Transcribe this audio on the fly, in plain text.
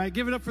All right,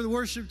 give it up for the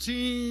worship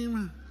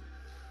team.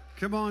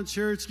 Come on,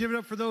 church. Give it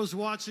up for those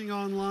watching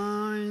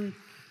online.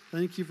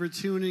 Thank you for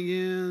tuning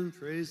in.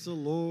 Praise the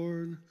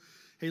Lord.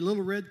 Hey,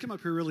 Little Red, come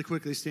up here really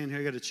quickly. Stand here.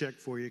 I got to check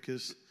for you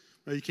because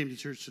you came to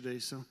church today,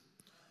 so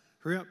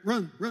hurry up.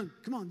 Run.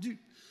 Come on, dude.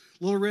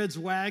 Little Red's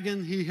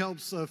wagon. He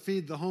helps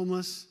feed the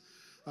homeless.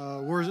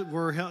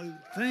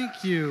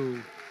 Thank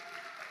you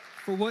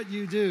for what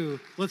you do.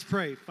 Let's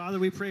pray. Father,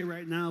 we pray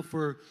right now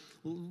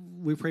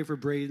we pray for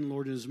Braden,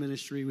 Lord, in his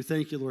ministry. We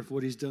thank you, Lord, for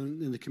what he's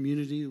done in the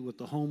community with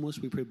the homeless.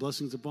 We pray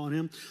blessings upon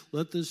him.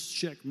 Let this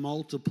check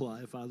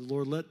multiply, Father,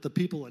 Lord. Let the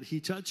people that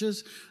he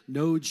touches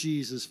know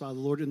Jesus, Father,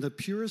 Lord, in the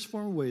purest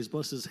form of ways.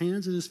 Bless his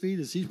hands and his feet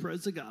as he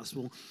spreads the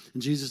gospel.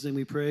 In Jesus' name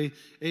we pray.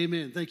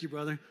 Amen. Thank you,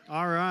 brother.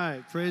 All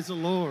right. Praise the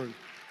Lord.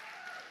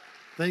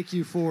 Thank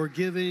you for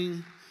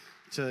giving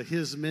to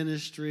his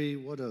ministry.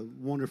 What a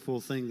wonderful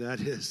thing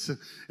that is.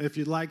 If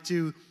you'd like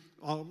to,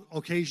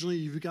 occasionally,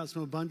 if you've got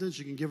some abundance,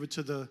 you can give it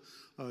to the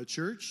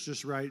church.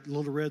 Just write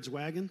Little Red's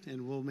Wagon,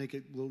 and we'll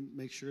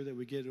make sure that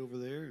we get it over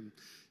there, and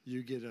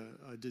you get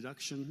a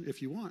deduction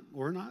if you want,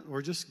 or not,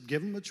 or just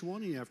give him what you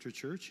want after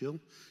church. He'll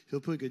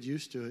put good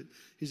use to it.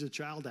 He's a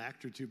child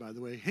actor too, by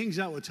the way. Hangs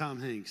out with Tom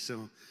Hanks,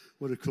 so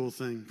what a cool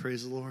thing.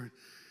 Praise the Lord.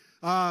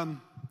 I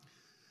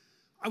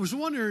was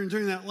wondering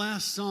during that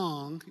last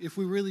song if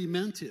we really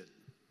meant it.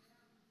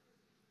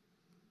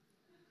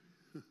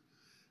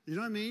 You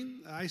know what I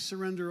mean? I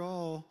surrender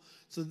all.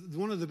 So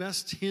one of the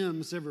best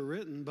hymns ever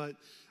written, but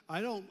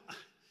I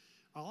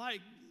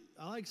like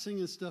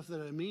singing stuff that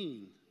I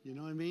mean. You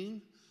know what I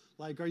mean?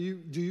 Like, do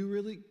you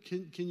really,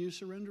 can you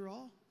surrender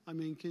all? I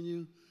mean, can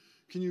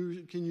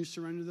you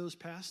surrender those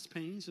past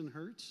pains and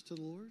hurts to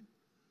the Lord?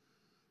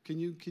 Can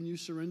you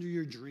surrender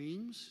your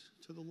dreams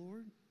to the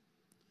Lord?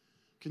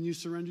 Can you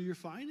surrender your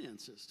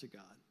finances to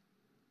God?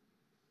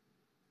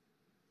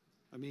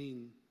 I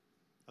mean,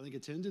 I think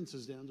attendance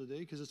is down today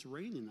because it's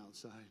raining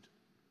outside.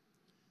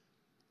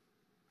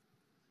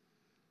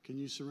 Can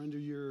you surrender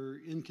your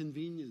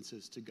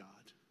inconveniences to God?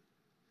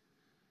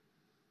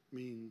 I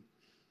mean,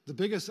 the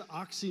biggest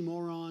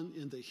oxymoron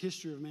in the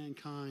history of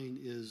mankind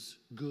is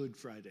Good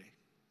Friday.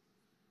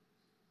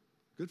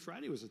 Good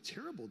Friday was a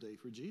terrible day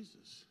for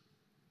Jesus.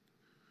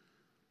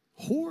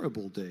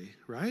 Horrible day,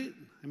 right?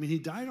 I mean, he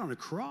died on a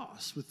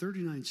cross with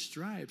 39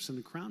 stripes and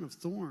a crown of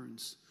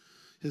thorns.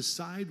 His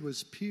side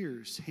was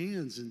pierced,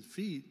 hands and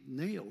feet,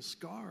 nails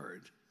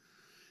scarred.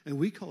 And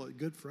we call it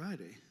Good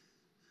Friday.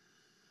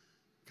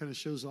 Kind of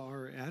shows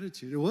our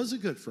attitude. It was a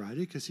Good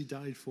Friday because he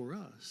died for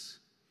us.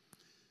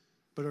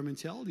 But our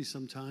mentality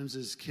sometimes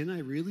is, can I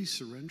really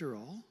surrender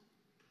all?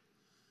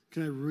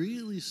 Can I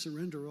really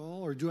surrender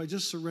all? Or do I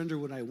just surrender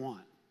what I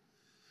want?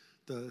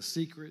 The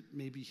secret,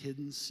 maybe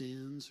hidden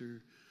sins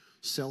or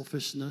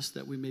selfishness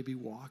that we maybe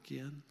walk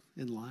in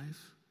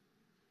life.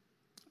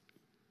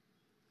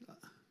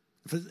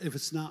 If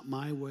it's not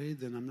my way,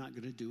 then I'm not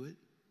going to do it.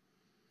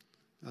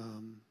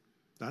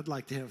 I'd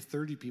like to have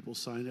 30 people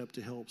sign up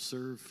to help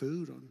serve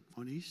food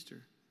on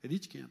Easter at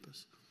each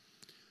campus.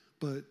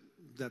 But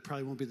that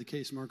probably won't be the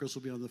case. Marcos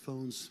will be on the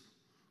phones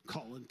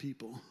calling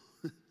people.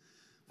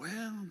 Well,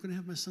 I'm going to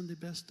have my Sunday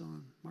best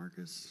on,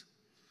 Marcus.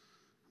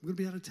 I'm going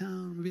to be out of town.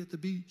 I'm going to be at the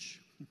beach.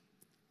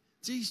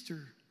 It's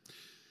Easter.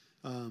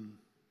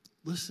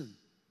 Listen,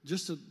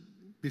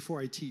 before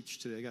I teach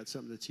today, I got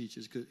something to teach.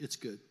 It's good. It's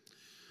good.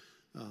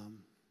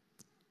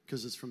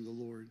 Because it's from the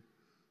Lord.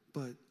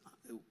 But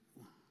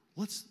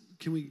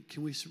could you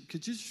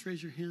just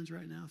raise your hands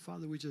right now?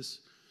 Father,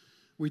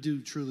 we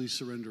do truly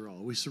surrender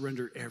all. We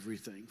surrender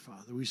everything,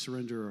 Father. We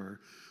surrender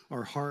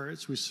our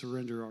hearts. We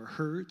surrender our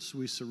hurts.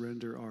 We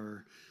surrender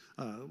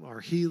our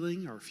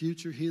healing, our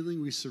future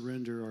healing. We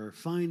surrender our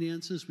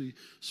finances. We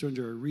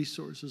surrender our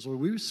resources.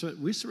 Lord, we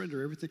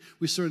surrender everything.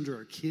 We surrender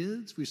our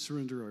kids. We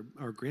surrender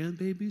our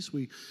grandbabies.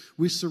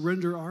 We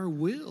surrender our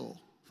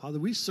will. Father,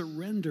 we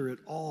surrender it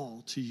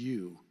all to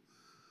you.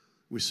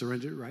 We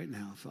surrender it right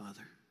now,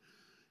 Father.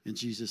 In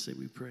Jesus' name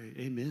we pray.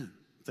 Amen.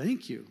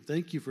 Thank you.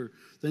 Thank you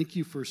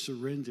for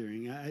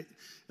surrendering. I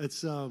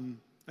don't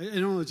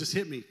know, it just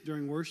hit me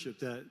during worship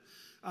that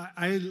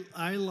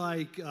I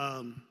like,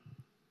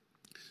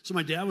 so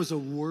my dad was a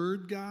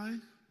word guy,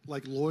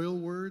 like loyal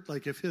word.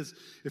 Like if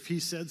he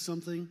said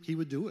something, he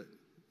would do it.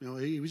 You know,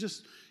 he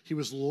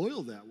was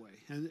loyal that way.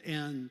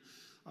 And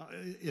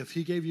if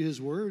he gave you his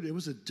word, it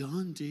was a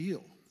done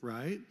deal.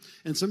 Right?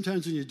 And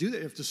sometimes when you do that,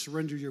 you have to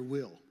surrender your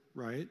will,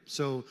 right?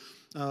 So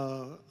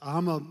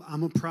I'm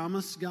a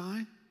promise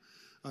guy.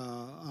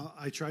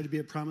 I try to be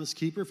a promise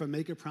keeper. If I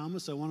make a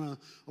promise, I want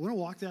to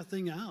walk that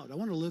thing out. I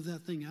want to live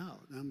that thing out.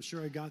 And I'm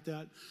sure I got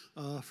that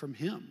from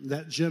him,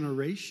 that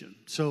generation.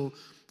 So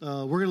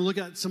we're going to look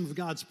at some of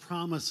God's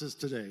promises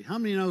today. How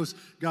many knows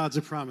God's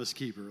a promise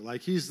keeper?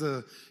 Like he's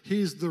the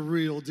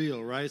real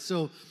deal, right?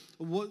 So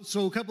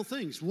a couple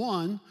things.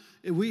 One,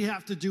 we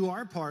have to do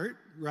our part,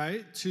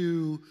 right,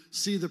 to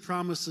see the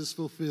promises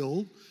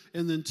fulfilled.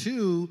 And then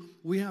two,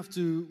 we have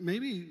to,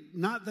 maybe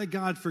not that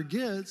God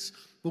forgets,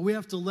 but we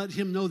have to let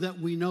him know that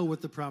we know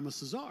what the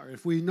promises are.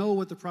 If we know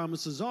what the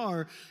promises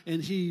are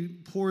and he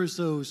pours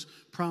those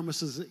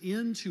promises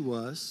into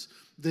us,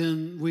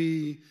 then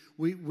we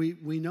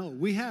know.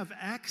 We have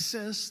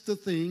access to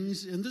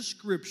things in the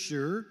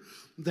Scripture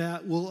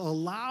that will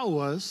allow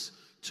us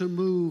to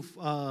move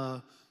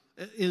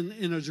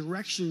in a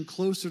direction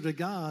closer to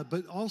God,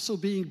 but also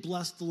being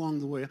blessed along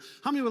the way.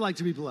 How many would like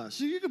to be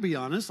blessed? You can be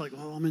honest, like,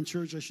 oh, I'm in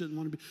church, I shouldn't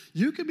want to be.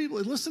 You can be,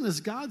 listen, it's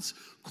God's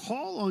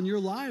call on your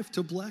life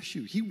to bless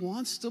you. He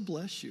wants to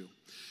bless you.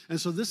 And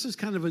so this is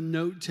kind of a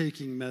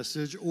note-taking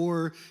message,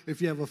 or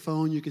if you have a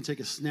phone, you can take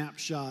a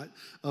snapshot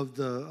of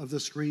the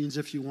screens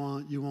if you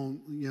want. You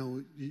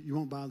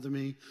won't bother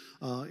me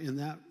in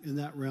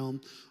that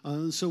realm.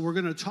 So we're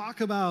going to talk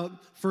about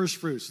first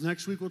fruits.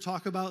 Next week we'll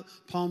talk about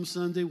Palm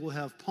Sunday. We'll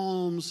have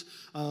palms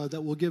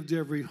that we'll give to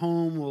every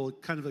home. We'll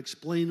kind of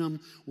explain them,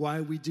 why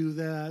we do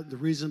that, the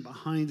reason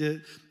behind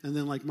it, and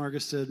then like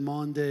Marcus said,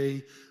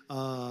 Monday.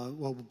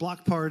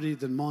 Block party,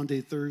 then Monday,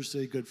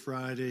 Thursday, Good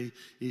Friday,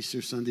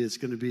 Easter Sunday. It's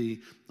going to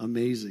be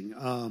amazing.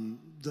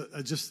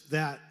 Just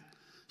that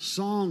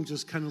song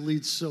just kind of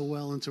leads so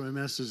well into my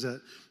message,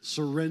 that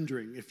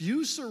surrendering. If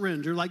you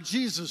surrender like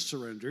Jesus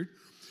surrendered,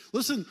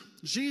 listen,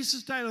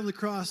 Jesus died on the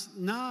cross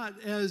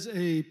not as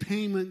a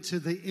payment to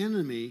the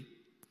enemy.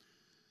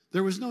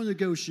 There was no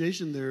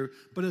negotiation there,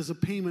 but as a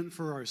payment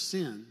for our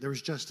sin. There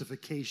was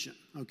justification,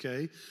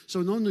 okay?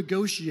 So no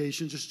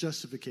negotiation, just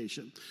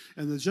justification.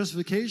 And the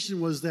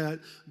justification was that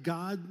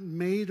God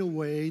made a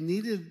way,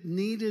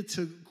 needed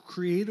to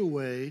create a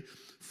way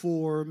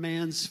for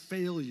man's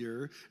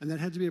failure, and that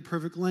had to be a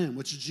perfect lamb,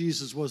 which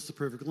Jesus was the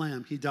perfect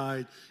lamb. He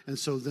died, and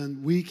so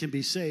then we can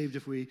be saved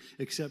if we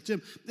accept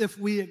him. If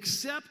we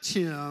accept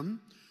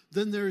him,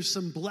 then there's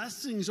some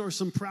blessings or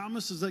some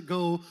promises that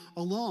go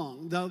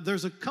along. Now,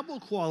 there's a couple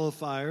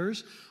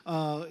qualifiers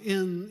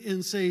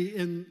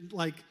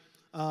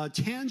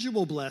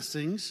tangible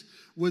blessings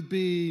would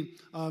be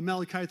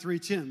Malachi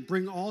 3:10.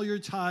 Bring all your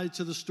tithe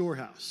to the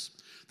storehouse,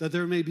 that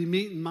there may be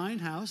meat in mine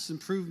house, and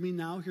prove me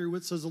now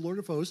herewith, says the Lord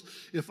of hosts,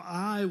 if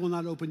I will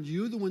not open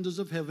you the windows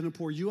of heaven and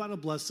pour you out a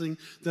blessing,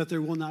 that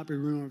there will not be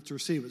room enough to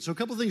receive it. So a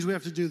couple things we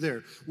have to do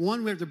there.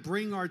 One, we have to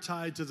bring our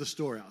tithe to the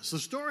storehouse. The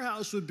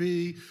storehouse would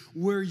be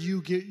where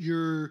you get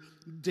your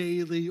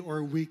daily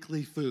or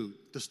weekly food.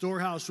 The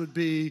storehouse would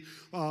be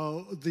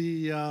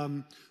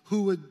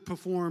who would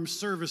perform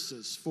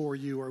services for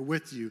you or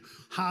with you.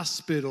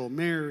 Hospital,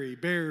 Mary,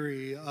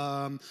 Barry,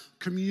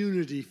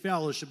 community,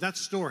 fellowship.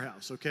 That's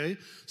storehouse, okay?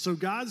 So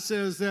God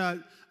says that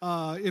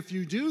if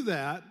you do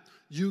that,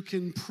 you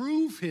can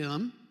prove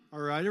him, all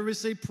right? Everybody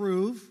say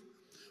prove.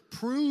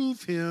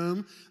 Prove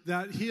him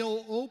that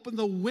he'll open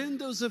the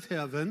windows of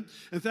heaven.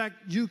 In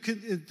fact,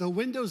 the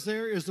windows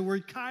there is the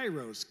word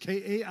kairos,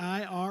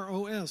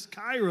 K-A-I-R-O-S.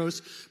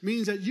 Kairos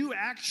means that you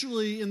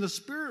actually, in the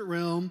spirit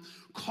realm,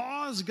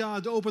 cause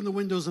God to open the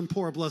windows and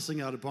pour a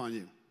blessing out upon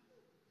you.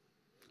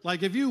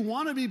 Like if you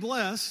want to be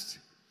blessed,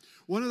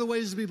 one of the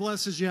ways to be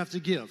blessed is you have to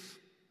give.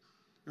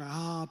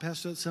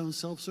 Pastor, that sounds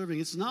self-serving.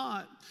 It's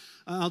not.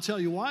 I'll tell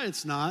you why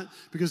it's not.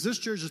 Because this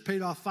church has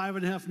paid off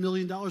 $5.5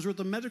 million worth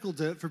of medical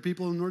debt for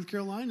people in North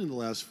Carolina in the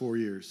last 4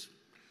 years.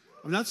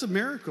 I mean, that's a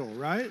miracle,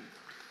 right?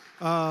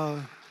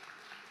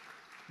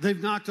 They've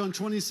knocked on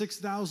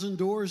 26,000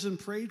 doors and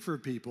prayed for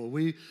people.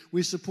 We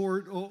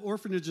support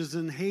orphanages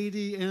in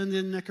Haiti and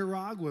in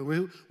Nicaragua.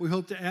 We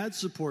hope to add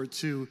support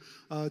to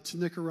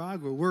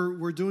Nicaragua.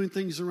 We're doing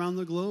things around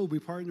the globe. We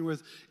partner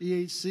with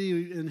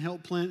EHC and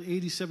help plant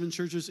 87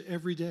 churches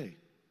every day.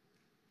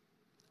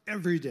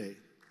 Every day.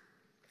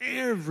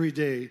 Every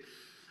day.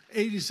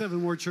 87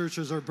 more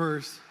churches are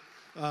birthed,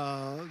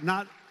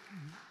 not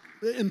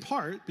in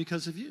part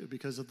because of you,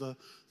 because of the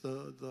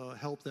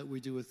help that we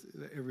do with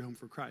Every Home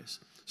for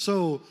Christ.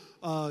 So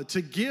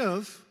to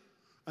give,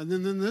 and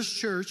then in this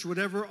church,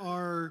 whatever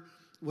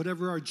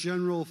our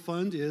general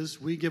fund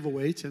is, we give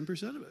away 10%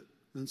 of it.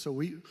 And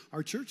so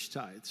our church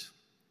tithes.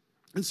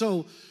 And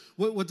so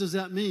what does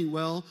that mean?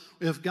 Well,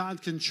 if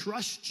God can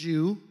trust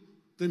you,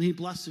 then he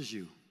blesses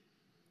you,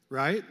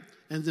 right?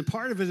 And then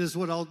part of it is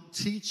what I'll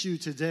teach you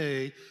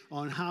today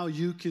on how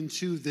you can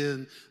too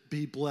then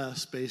be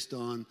blessed based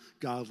on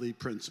godly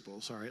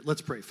principles. All right,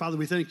 let's pray. Father,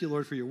 we thank you,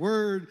 Lord, for your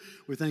word.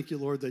 We thank you,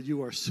 Lord, that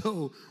you are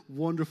so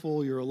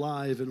wonderful. You're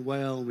alive and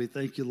well. And we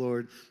thank you,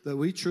 Lord, that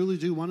we truly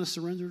do want to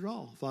surrender it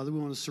all. Father, we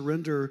want to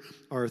surrender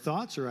our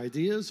thoughts, our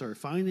ideas, our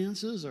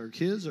finances, our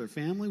kids, our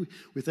family.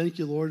 We thank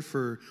you, Lord,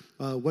 for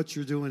what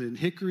you're doing in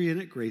Hickory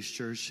and at Grace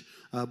Church.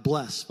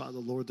 Bless, Father,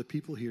 Lord, the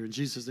people here. In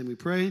Jesus' name we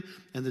pray.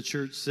 And the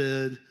church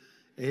said,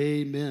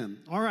 amen.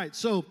 All right,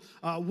 so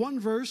one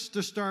verse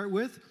to start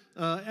with.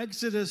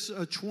 Exodus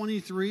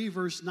 23,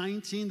 verse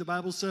 19, the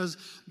Bible says,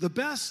 the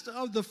best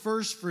of the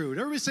first fruit.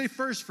 Everybody say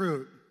first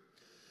fruit.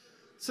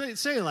 Say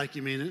it like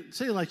you mean it.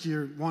 Say it like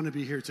you want to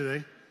be here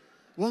today.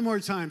 One more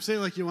time. Say it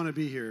like you want to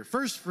be here.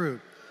 First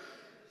fruit.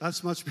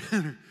 That's much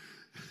better.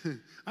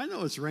 I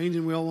know it's raining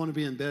and we all want to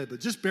be in bed, but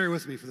just bear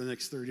with me for the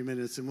next 30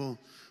 minutes and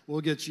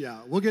we'll get you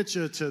out. We'll get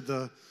you to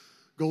the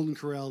Golden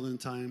Corral in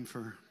time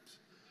for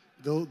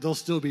There'll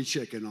still be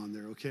chicken on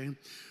there, okay?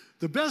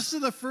 The best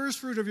of the first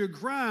fruit of your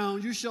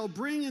ground you shall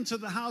bring into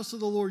the house of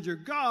the Lord your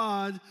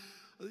God.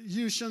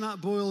 You shall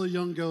not boil a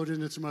young goat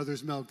in its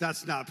mother's milk.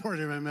 That's not part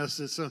of my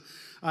message, so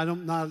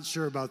I'm not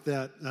sure about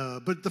that.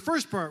 But the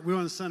first part we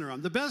want to center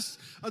on. The best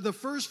of the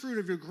first fruit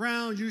of your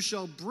ground you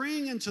shall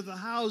bring into the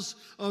house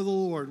of the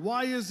Lord.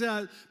 Why is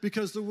that?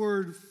 Because the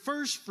word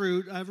first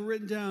fruit, I have it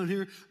written down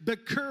here,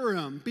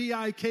 Bikurim,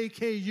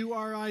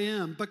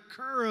 B-I-K-K-U-R-I-M.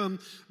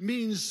 Bikurim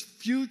means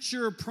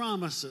future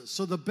promises.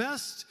 So the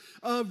best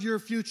of your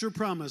future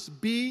promise,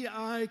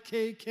 B-I-K-K-U-R-I-M.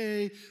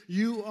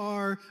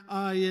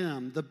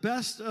 The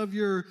best of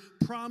your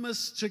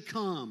promise to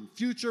come,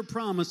 future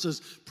promises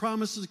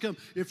to come.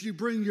 If you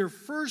bring your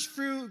first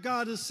fruit,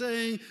 God is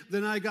saying,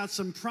 then I got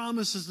some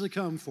promises to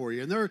come for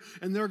you, and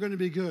they're going to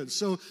be good.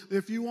 So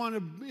if you want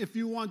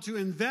to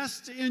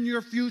invest in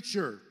your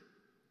future,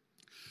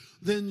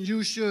 then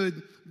you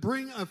should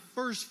bring a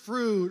first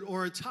fruit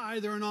or a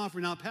tithe or an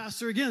offering. Now,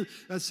 Pastor, again,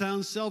 that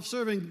sounds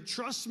self-serving.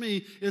 Trust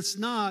me, it's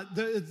not.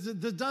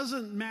 That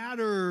doesn't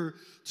matter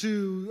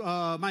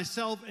to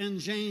myself and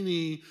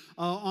Janie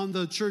on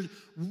the church.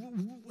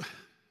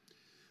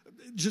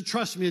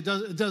 Trust me, it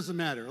doesn't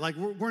matter. Like,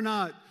 we're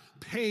not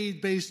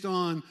paid based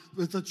on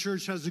if the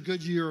church has a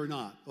good year or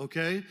not,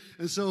 okay?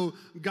 And so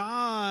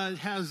God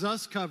has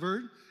us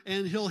covered,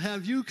 and he'll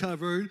have you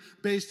covered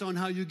based on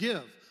how you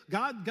give.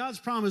 God's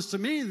promise to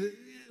me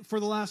for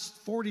the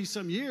last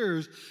 40-some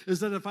years is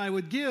that if I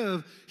would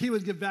give, he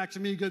would give back to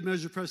me, good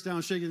measure, pressed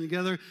down, shaken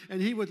together,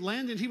 and he would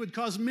land, and he would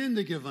cause men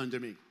to give unto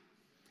me.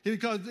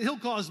 He'll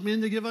cause men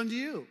to give unto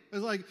you.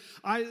 It's like,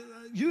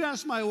 you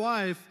ask my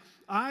wife,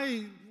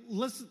 I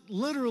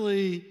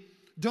literally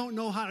don't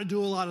know how to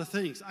do a lot of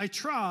things. I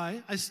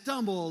try, I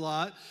stumble a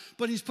lot,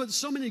 but he's put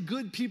so many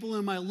good people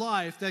in my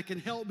life that can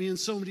help me in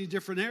so many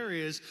different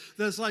areas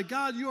that it's like,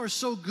 God, you are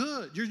so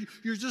good.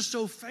 You're just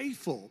so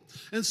faithful.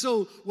 And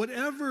so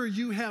whatever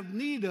you have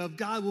need of,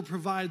 God will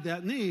provide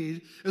that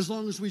need as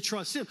long as we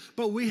trust him.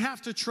 But we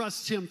have to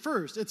trust him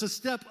first. It's a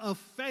step of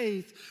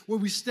faith where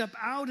we step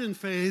out in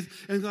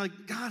faith and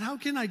like, God, how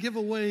can I give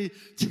away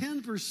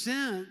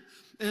 10%?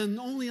 And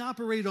only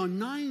operate on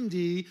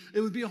 90,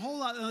 it would be a whole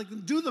lot,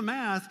 like, do the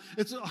math,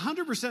 it's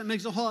 100%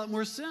 makes a whole lot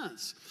more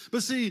sense.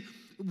 But see,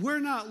 we're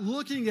not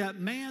looking at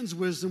man's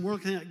wisdom, we're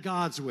looking at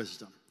God's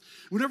wisdom.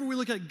 Whenever we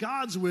look at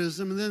God's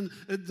wisdom, and then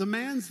the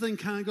man's thing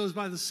kind of goes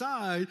by the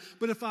side,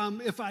 but if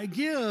I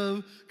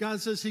give,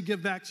 God says he'd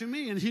give back to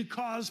me, and he'd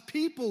cause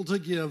people to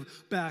give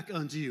back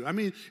unto you. I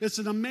mean, it's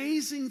an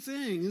amazing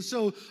thing. And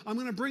so I'm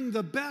going to bring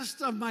the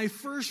best of my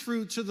first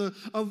fruit to the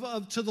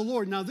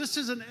Lord. Now, this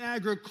is an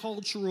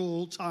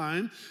agricultural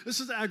time. This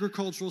is an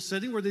agricultural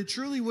setting where they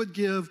truly would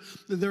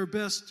give their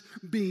best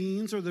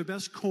beans or their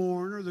best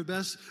corn or their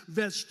best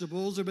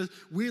vegetables.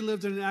 We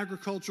lived in an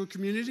agricultural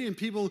community, and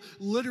people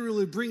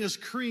literally bring us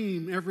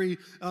cream every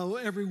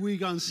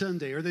week on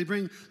Sunday, or they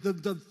bring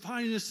the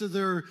finest of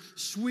their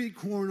sweet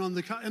corn on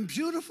the and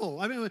beautiful.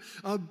 I mean,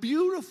 a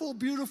beautiful,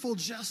 beautiful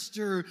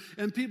gesture,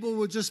 and people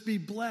would just be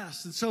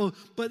blessed. And so,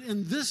 but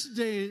in this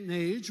day and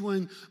age,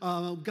 when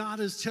God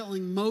is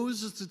telling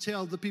Moses to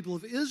tell the people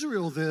of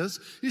Israel this,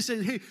 he's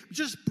saying, "Hey,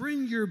 just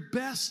bring your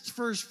best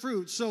first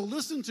fruit." So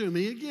listen to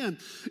me again.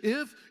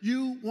 If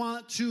you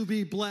want to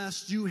be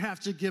blessed, you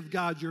have to give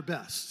God your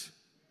best.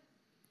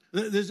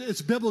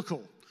 It's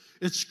biblical.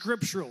 It's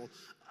scriptural.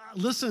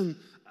 Listen,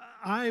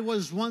 I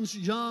was once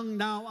young,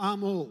 now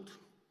I'm old.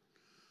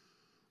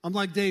 I'm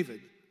like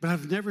David, but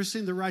I've never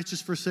seen the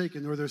righteous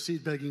forsaken nor their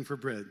seed begging for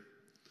bread.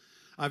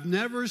 I've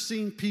never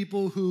seen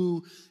people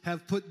who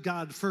have put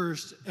God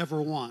first ever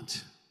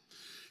want.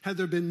 Have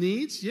there been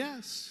needs?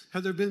 Yes.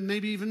 Have there been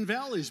maybe even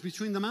valleys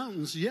between the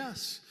mountains?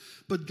 Yes.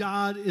 But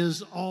God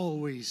is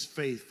always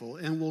faithful.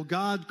 And will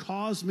God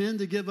cause men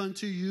to give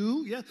unto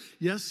you?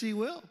 Yes, he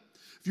will.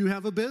 If you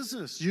have a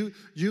business, you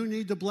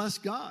need to bless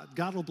God.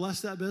 God will bless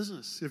that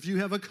business. If you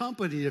have a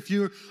company, if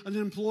you're an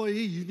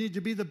employee, you need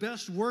to be the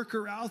best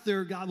worker out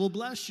there. God will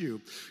bless you.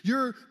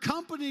 Your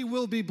company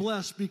will be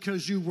blessed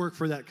because you work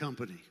for that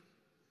company.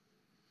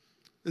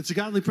 It's a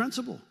godly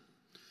principle.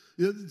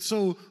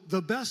 So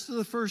the best of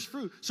the first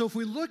fruit. So if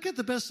we look at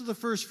the best of the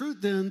first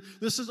fruit, then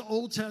this is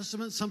Old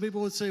Testament. Some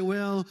people would say,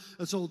 well,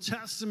 it's Old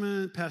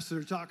Testament. Pastor,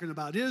 they're talking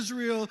about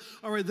Israel.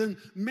 All right, then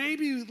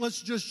maybe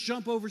let's just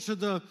jump over to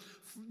the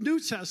New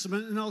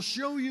Testament, and I'll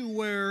show you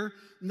where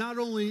not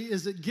only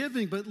is it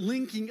giving, but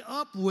linking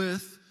up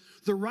with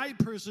the right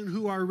person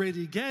who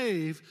already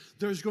gave,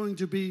 there's going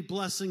to be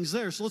blessings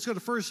there. So let's go to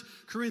 1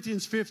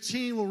 Corinthians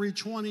 15. We'll read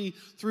 20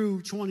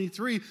 through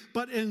 23.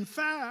 But in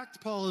fact,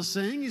 Paul is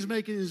saying, he's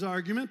making his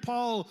argument.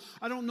 Paul,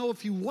 I don't know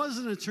if he was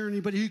an attorney,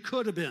 but he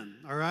could have been,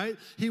 all right?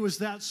 He was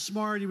that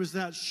smart. He was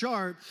that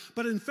sharp.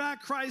 But in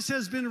fact, Christ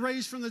has been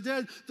raised from the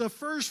dead. The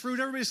first fruit,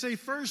 everybody say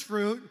first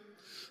fruit.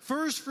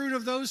 First fruit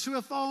of those who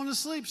have fallen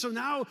asleep. So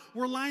now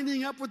we're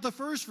lining up with the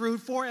first fruit.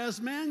 For as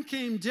by man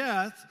came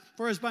death,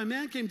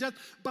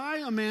 by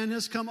a man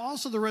has come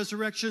also the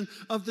resurrection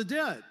of the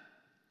dead.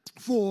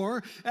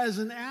 For as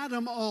in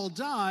Adam all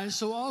die,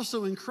 so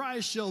also in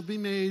Christ shall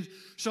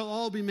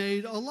all be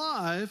made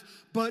alive,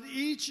 but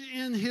each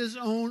in his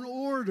own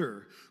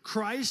order.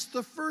 Christ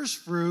the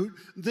first fruit,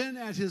 then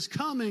at his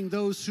coming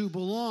those who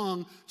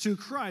belong to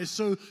Christ.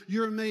 So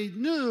you're made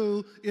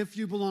new if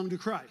you belong to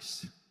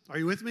Christ. Are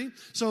you with me?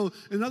 So,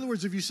 in other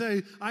words, if you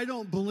say, I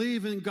don't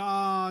believe in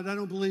God, I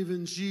don't believe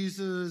in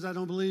Jesus, I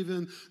don't believe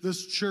in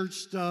this church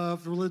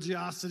stuff,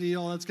 religiosity,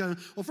 all that kind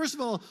of, well, first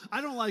of all, I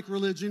don't like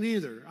religion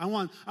either. I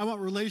want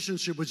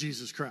relationship with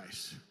Jesus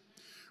Christ.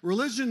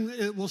 Religion,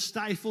 it will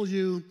stifle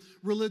you.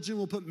 Religion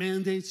will put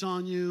mandates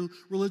on you.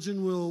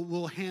 Religion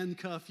will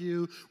handcuff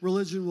you.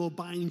 Religion will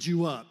bind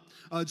you up.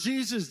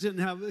 Jesus didn't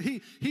have,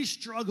 he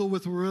struggled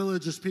with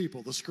religious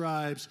people, the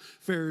scribes,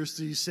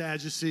 Pharisees,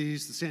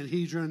 Sadducees, the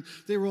Sanhedrin.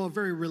 They were all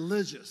very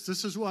religious.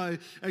 This is why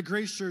at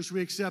Grace Church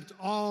we accept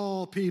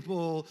all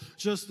people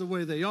just the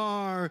way they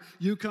are.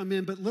 You come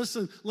in, but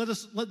listen,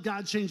 let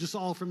God change us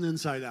all from the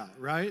inside out,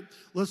 right?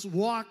 Let's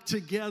walk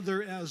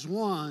together as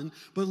one,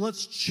 but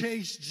let's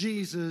chase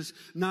Jesus,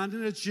 not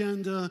an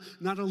agenda,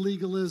 not a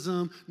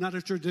legalism, not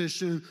a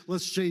tradition.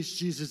 Let's chase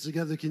Jesus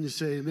together. Can you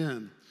say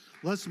amen?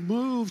 Let's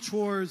move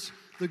towards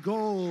the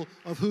goal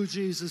of who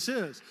Jesus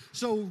is.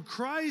 So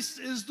Christ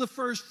is the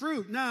first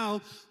fruit.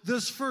 Now,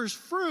 this first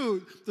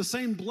fruit, the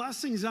same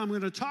blessings I'm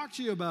going to talk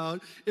to you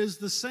about, is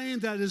the same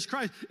that is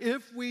Christ,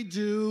 if we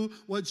do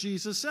what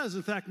Jesus says.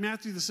 In fact,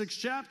 Matthew, the 6th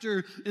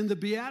chapter, in the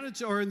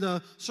Beatitudes, or in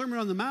the Sermon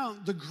on the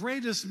Mount, the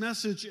greatest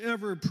message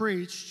ever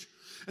preached,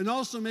 and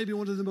also maybe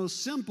one of the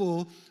most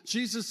simple,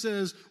 Jesus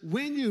says,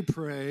 when you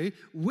pray,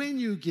 when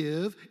you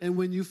give, and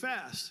when you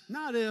fast.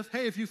 Not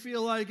if you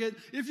feel like it.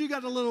 If you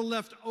got a little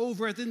left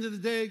over at the end of the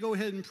day, go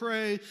ahead and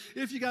pray.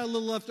 If you got a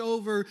little left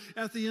over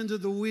at the end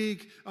of the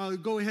week,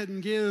 go ahead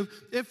and give.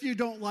 If you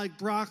don't like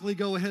broccoli,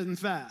 go ahead and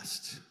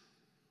fast.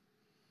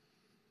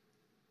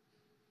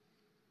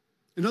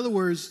 In other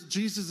words,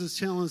 Jesus is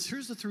telling us,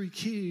 here's the 3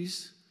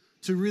 keys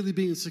to really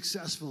being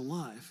successful in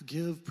life.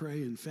 Give,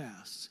 pray, and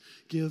fast.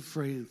 Give,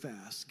 pray, and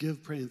fast.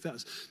 Give, pray, and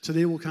fast.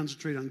 Today we'll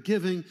concentrate on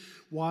giving.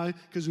 Why?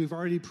 Because we've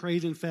already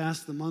prayed and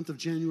fasted the month of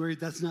January.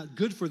 That's not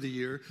good for the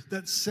year.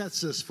 That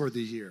sets us for the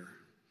year.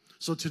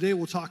 So today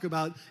we'll talk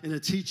about, in a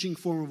teaching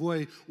form of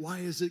way, why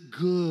is it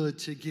good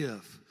to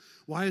give?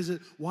 Why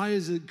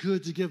is it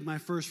good to give my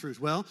first fruits?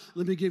 Well,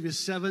 let me give you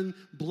 7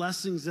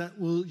 blessings that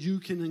you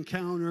can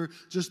encounter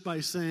just by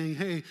saying,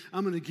 hey,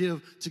 I'm going to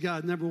give to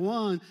God. Number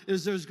 1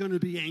 is there's going to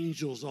be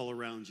angels all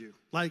around you.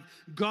 Like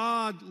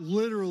God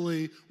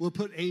literally will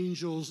put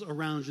angels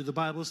around you. The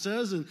Bible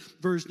says in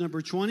verse number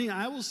 20,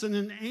 I will send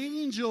an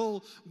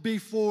angel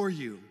before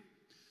you.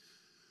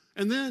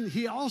 And then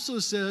he also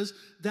says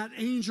that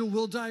angel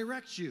will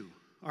direct you.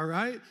 All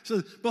right?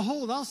 So,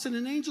 behold, I'll send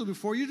an angel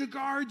before you to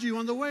guard you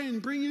on the way and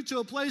bring you to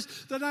a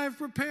place that I have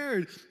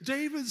prepared.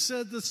 David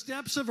said the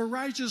steps of a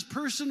righteous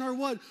person are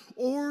what?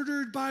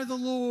 Ordered by the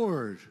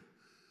Lord.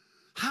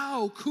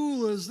 How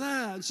cool is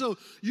that? So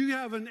you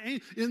have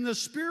in the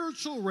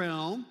spiritual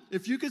realm,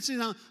 if you could see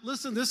now,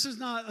 listen, this is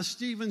not a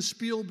Steven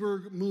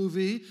Spielberg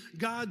movie.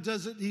 God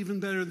does it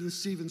even better than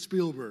Steven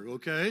Spielberg,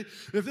 okay?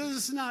 If this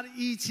is not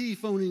E.T.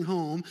 phoning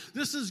home,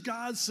 this is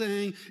God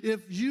saying,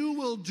 if you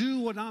will do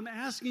what I'm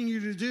asking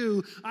you to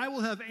do, I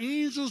will have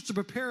angels to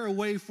prepare a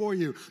way for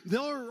you. They're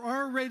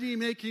already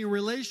making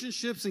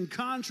relationships and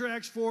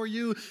contracts for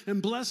you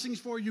and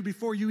blessings for you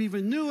before you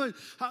even knew it.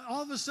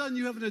 All of a sudden,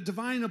 you have a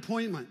divine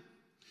appointment.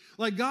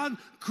 Like God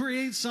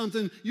creates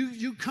something,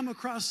 you come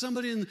across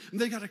somebody and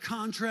they got a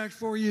contract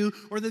for you,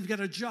 or they've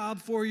got a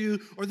job for you,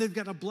 or they've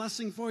got a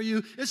blessing for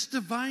you. It's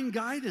divine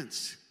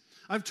guidance.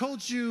 I've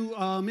told you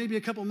maybe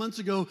a couple months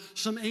ago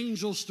some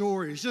angel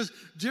stories, just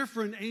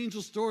different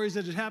angel stories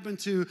that had happened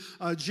to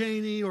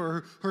Janie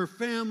or her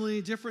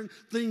family, different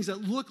things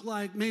that look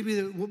like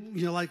maybe,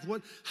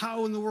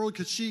 how in the world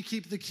could she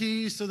keep the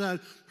keys so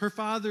that her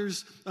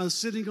father's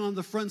sitting on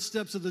the front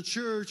steps of the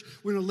church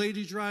when a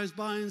lady drives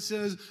by and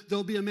says,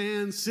 there'll be a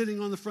man sitting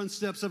on the front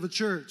steps of a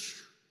church.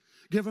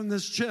 Give him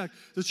this check.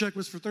 The check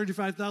was for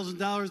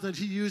 $35,000 that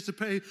he used to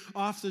pay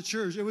off the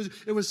church. It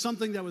was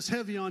something that was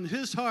heavy on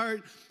his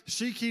heart.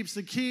 She keeps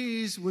the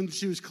keys when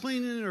she was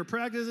cleaning it or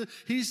practicing.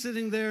 He's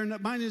sitting there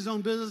minding his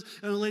own business,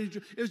 and a lady.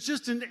 It was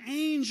just an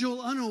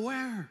angel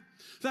unaware.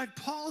 In fact,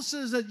 Paul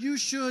says that you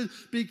should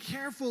be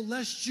careful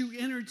lest you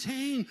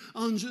entertain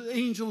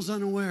angels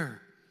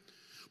unaware.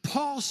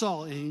 Paul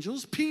saw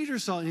angels. Peter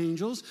saw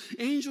angels.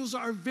 Angels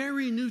are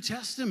very New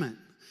Testament.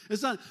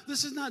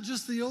 This is not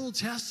just the Old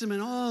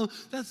Testament. Oh,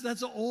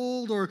 that's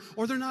old, or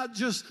they're not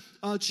just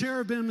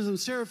cherubims and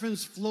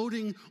seraphims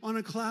floating on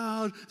a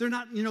cloud. They're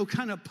not,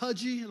 kind of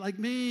pudgy like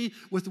me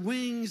with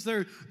wings.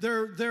 They're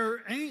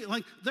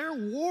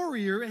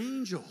warrior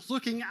angels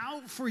looking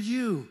out for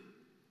you.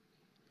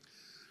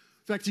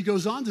 In fact, he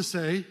goes on to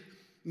say,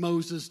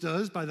 Moses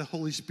does by the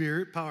Holy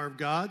Spirit, power of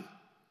God,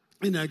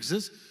 in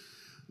Exodus,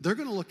 they're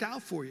going to look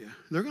out for you.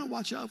 They're going to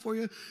watch out for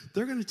you.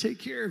 They're going to take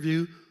care of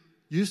you.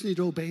 You just need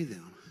to obey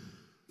them.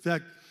 In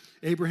fact,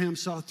 Abraham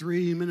saw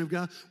three men of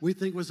God. We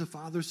think was the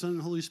Father, Son,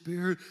 and Holy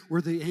Spirit.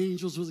 Were the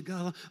angels, was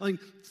God. Like,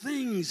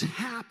 things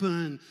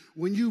happen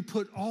when you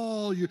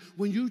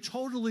when you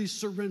totally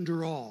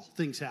surrender all,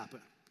 things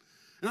happen.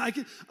 And I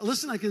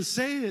can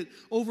say it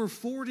over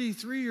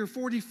 43 or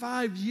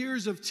 45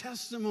 years of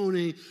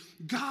testimony.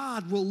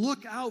 God will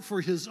look out for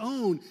his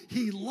own.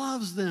 He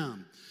loves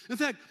them. In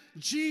fact,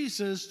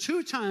 Jesus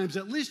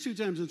at least two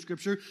times in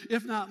Scripture,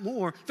 if not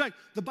more. In fact,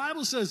 the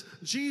Bible says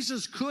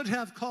Jesus could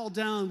have called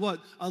down,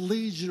 a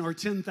legion or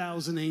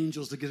 10,000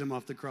 angels to get him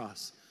off the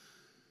cross.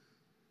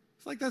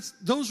 It's like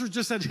those were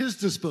just at his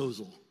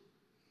disposal.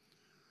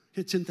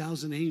 He had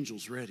 10,000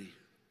 angels ready.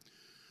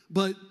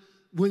 But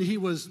when he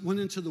went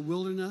into the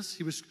wilderness,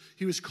 he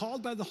was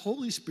called by the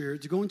Holy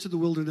Spirit to go into the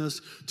wilderness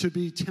to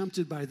be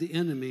tempted by the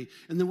enemy.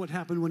 And then what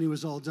happened when he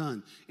was all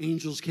done?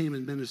 Angels came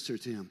and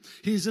ministered to him.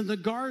 He's in the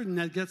garden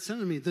at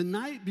Gethsemane the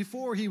night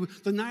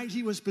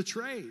he was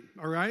betrayed,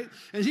 all right?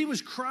 And he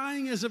was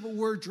crying as if it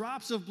were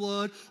drops of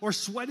blood, or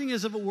sweating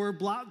as if it were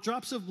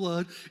drops of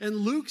blood. And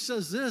Luke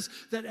says this,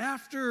 that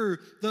after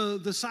the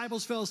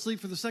disciples fell asleep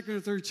for the second or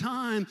third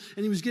time,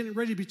 and he was getting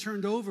ready to be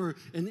turned over,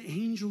 an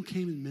angel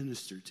came and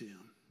ministered to him.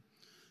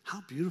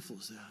 How beautiful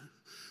is that?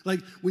 Like,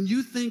 when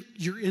you think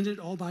you're in it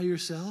all by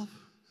yourself,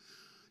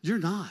 you're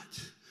not.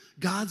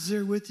 God's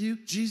there with you.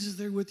 Jesus is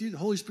there with you. The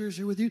Holy Spirit's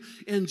there with you.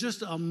 And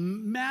just a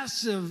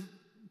massive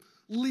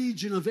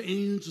legion of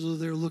angels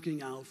are there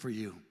looking out for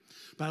you.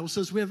 Bible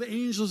says we have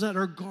angels that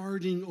are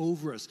guarding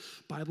over us.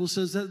 Bible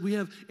says that we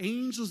have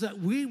angels that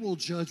we will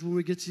judge when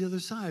we get to the other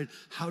side.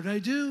 How did I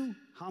do?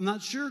 I'm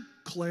not sure,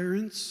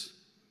 Clarence.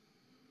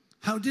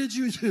 How did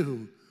you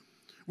do?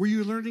 Were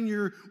you learning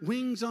your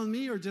wings on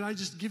me, or did I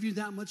just give you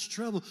that much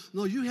trouble?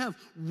 No, you have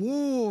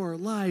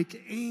war-like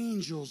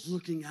angels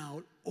looking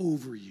out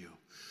over you.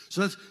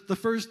 So that's the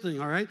first thing,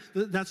 all right?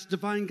 That's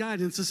divine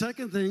guidance. The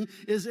second thing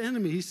is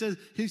enemy. He said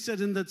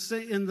in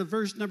the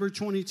verse number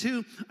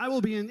 22, I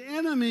will be an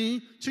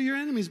enemy to your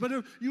enemies. But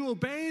if you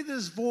obey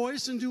this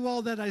voice and do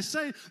all that I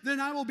say, then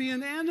I will be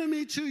an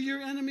enemy to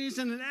your enemies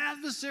and an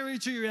adversary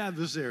to your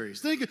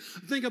adversaries.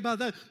 Think about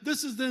that.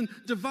 This is then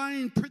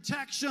divine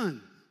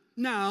protection.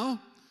 Now,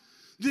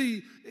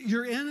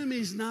 your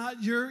enemy's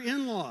not your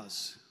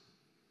in-laws.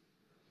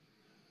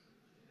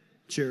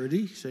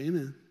 Charity, say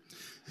amen.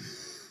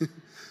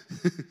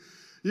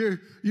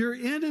 Your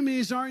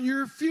enemies aren't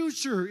your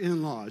future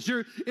in-laws.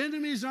 Your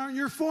enemies aren't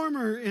your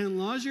former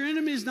in-laws. Your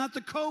enemy's not the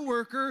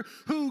coworker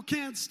who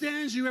can't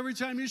stand you every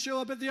time you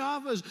show up at the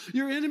office.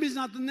 Your enemy's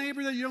not the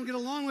neighbor that you don't get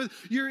along with.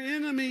 Your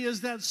enemy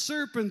is that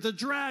serpent, the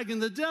dragon,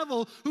 the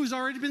devil who's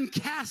already been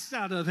cast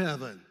out of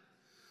heaven,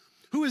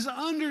 who is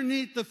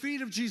underneath the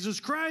feet of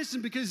Jesus Christ,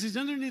 and because he's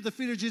underneath the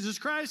feet of Jesus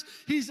Christ,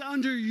 he's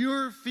under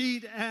your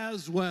feet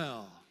as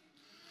well.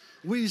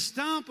 We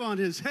stomp on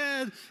his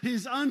head,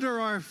 he's under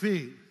our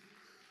feet.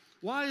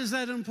 Why is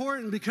that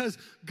important? Because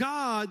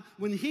God,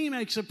 when he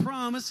makes a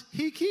promise,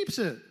 he keeps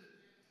it.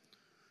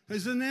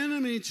 He's an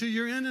enemy to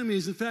your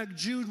enemies. In fact,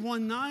 Jude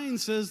 1:9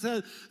 says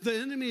that the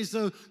enemies,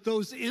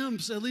 those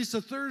imps, at least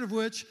a third of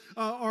which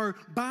are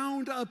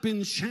bound up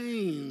in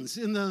chains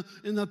in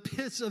the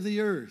pits of the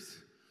earth.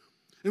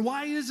 And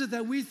why is it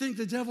that we think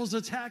the devil's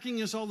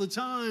attacking us all the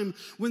time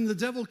when the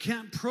devil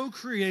can't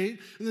procreate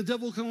and the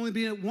devil can only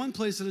be at one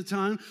place at a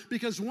time?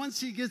 Because once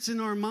he gets in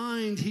our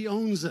mind, he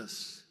owns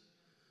us.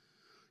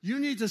 You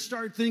need to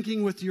start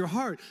thinking with your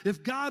heart.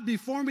 If God be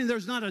for me,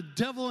 there's not a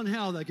devil in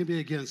hell that can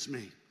be against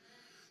me.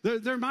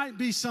 There might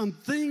be some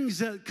things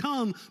that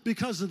come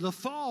because of the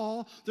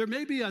fall. There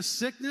may be a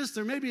sickness,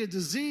 there may be a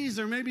disease,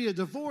 there may be a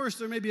divorce,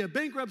 there may be a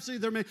bankruptcy,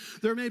 there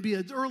may be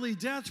an early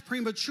death,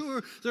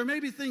 premature. There may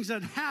be things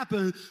that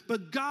happen,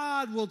 but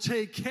God will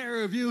take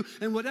care of you.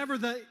 And whatever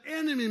the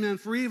enemy meant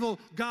for evil,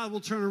 God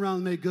will turn around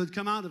and make good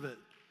come out of it.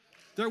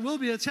 There will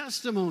be a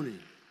testimony.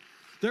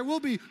 There will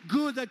be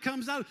good that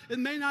comes out. It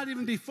may not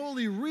even be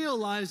fully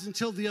realized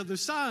until the other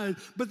side,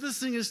 but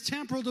this thing is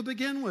temporal to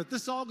begin with.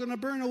 This is all going to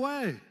burn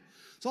away.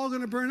 It's all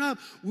going to burn up.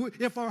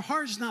 If our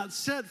heart's not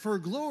set for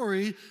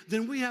glory,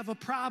 then we have a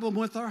problem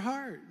with our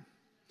heart.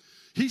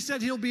 He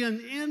said he'll be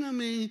an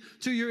enemy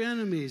to your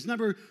enemies.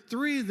 Number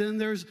 3, then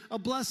there's a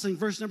blessing.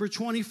 Verse number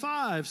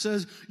 25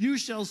 says, you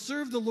shall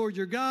serve the Lord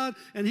your God,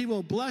 and he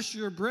will bless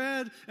your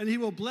bread, and he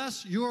will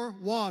bless your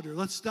water.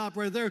 Let's stop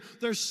right there.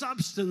 There's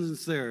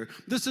substance there.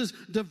 This is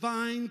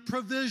divine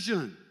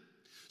provision.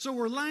 So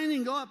we're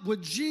lining up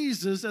with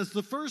Jesus as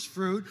the first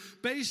fruit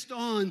based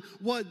on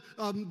what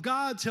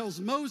God tells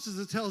Moses,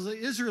 it tells the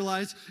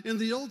Israelites in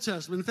the Old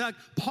Testament. In fact,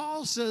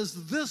 Paul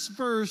says this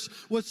verse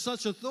with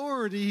such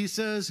authority. He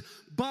says,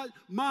 but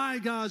my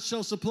God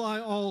shall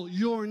supply all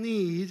your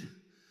need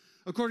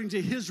according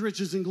to his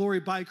riches and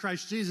glory by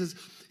Christ Jesus.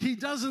 He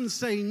doesn't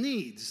say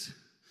needs,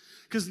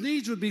 because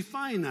needs would be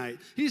finite.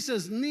 He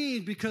says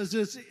need because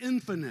it's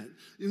infinite.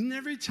 And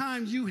every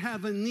time you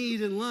have a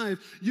need in life,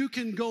 you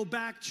can go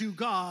back to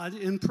God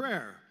in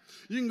prayer.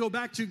 You can go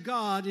back to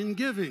God in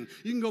giving.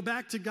 You can go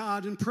back to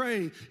God in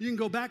praying. You can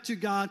go back to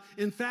God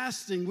in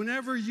fasting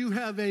whenever you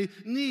have a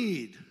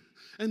need.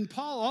 And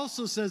Paul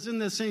also says in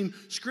the same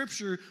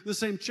scripture, the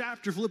same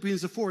chapter,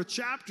 Philippians, the 4th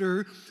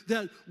chapter,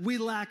 that we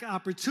lack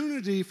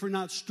opportunity for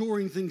not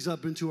storing things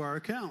up into our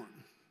account.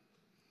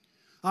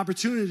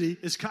 Opportunity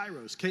is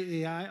kairos,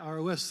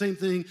 K-A-I-R-O-S. Same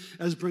thing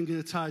as bringing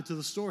a tithe to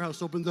the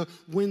storehouse. Open the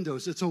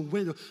windows. It's a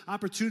window.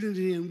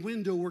 Opportunity and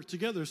window work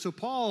together. So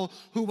Paul,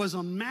 who was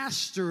a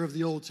master of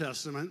the Old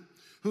Testament,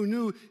 who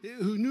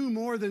knew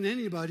more than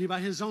anybody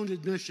by his own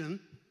admission,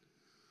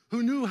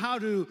 who knew how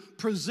to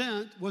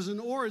present, was an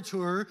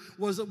orator,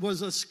 was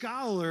a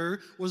scholar,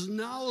 was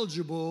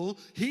knowledgeable,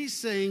 he's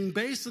saying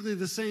basically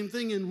the same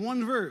thing in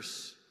one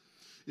verse.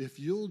 If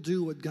you'll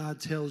do what God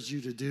tells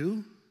you to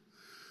do,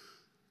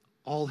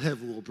 all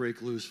heaven will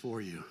break loose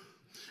for you.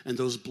 And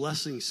those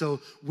blessings,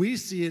 so we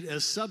see it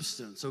as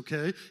substance,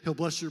 okay? He'll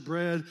bless your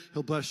bread,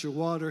 he'll bless your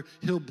water,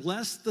 he'll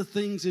bless the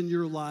things in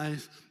your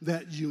life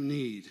that you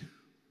need.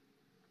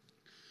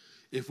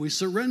 If we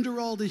surrender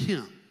all to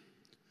him,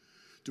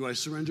 do I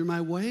surrender my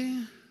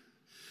way?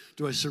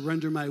 Do I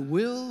surrender my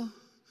will?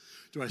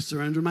 Do I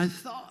surrender my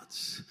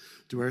thoughts?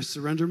 Do I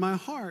surrender my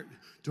heart?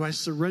 Do I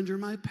surrender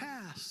my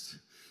past?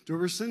 Do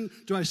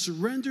I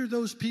surrender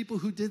those people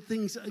who did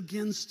things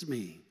against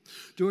me?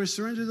 Do I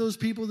surrender those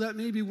people that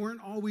maybe weren't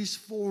always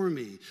for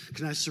me?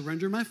 Can I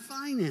surrender my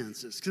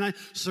finances? Can I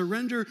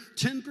surrender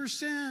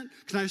 10%?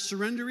 Can I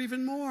surrender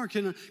even more?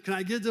 Can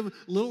I give the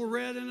little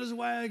red in his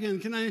wagon?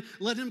 Can I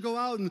let him go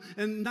out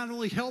and not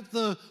only help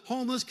the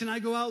homeless, can I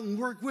go out and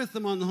work with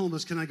them on the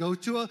homeless? Can I go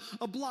to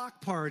a block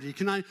party?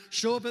 Can I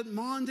show up at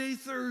Maundy,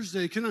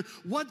 Thursday?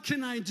 What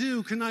can I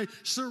do? Can I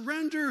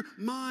surrender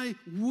my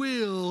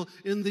will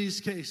in these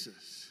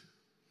cases?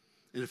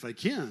 And if I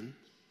can,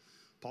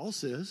 Paul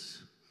says,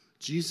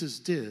 Jesus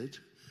did,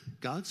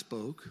 God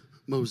spoke,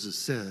 Moses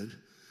said,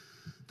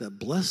 that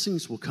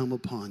blessings will come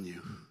upon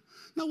you.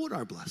 Now, what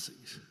are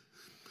blessings?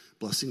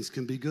 Blessings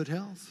can be good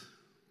health.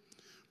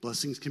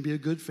 Blessings can be a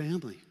good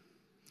family.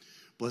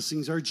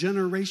 Blessings are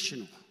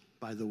generational,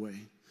 by the way.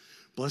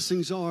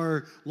 Blessings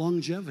are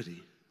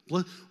longevity.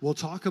 We'll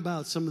talk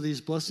about some of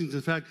these blessings.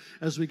 In fact,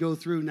 as we go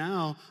through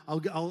now,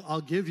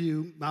 I'll give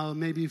you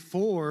maybe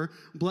 4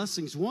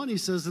 blessings. One, he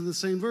says in the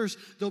same verse,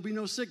 there'll be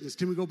no sickness.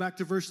 Can we go back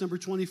to verse number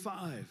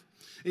 25?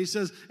 He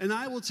says, and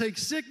I will take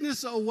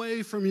sickness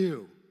away from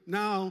you.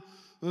 Now,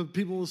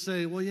 people will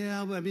say, well,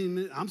 yeah, I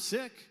mean, I'm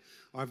sick.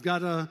 Or I've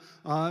got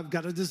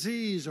a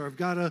disease, or I've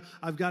got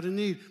a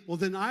need. Well,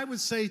 then I would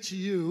say to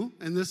you,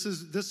 and this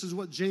is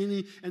what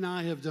Janie and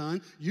I have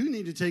done, you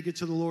need to take it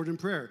to the Lord in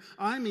prayer.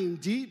 I mean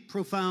deep,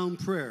 profound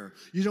prayer.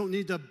 You don't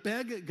need to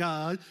beg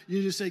God.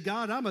 You just say,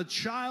 God, I'm a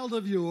child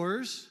of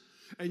yours,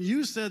 and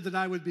you said that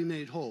I would be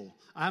made whole.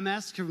 I'm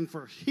asking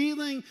for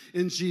healing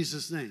in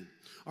Jesus' name.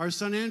 Our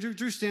son Andrew,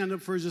 Drew, stand up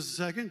for just a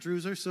second.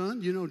 Drew's our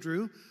son. You know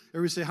Drew.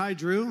 Everybody say, hi,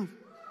 Drew.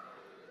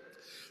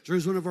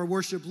 Drew's one of our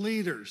worship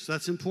leaders.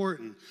 That's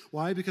important.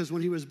 Why? Because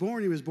when he was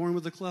born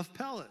with a cleft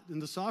palate in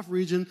the soft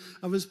region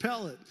of his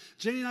palate.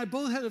 Jenny and I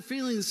both had a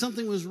feeling that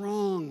something was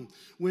wrong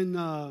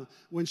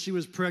when she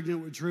was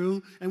pregnant with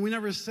Drew, and we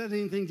never said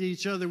anything to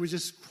each other. We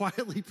just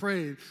quietly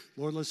prayed,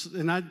 Lord, let's.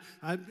 And I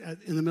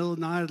in the middle of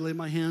the night, I'd lay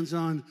my hands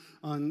on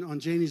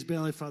Janie's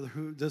belly. Father,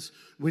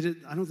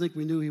 I don't think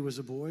we knew he was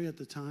a boy at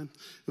the time.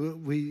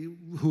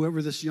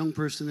 Whoever this young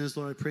person is,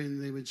 Lord, I pray in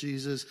the name of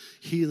Jesus,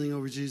 healing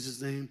over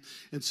Jesus' name.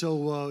 And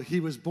so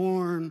he was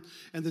born,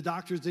 and the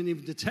doctors didn't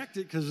even detect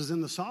it because it was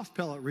in the soft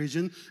palate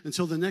region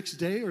until the next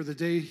day or the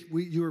day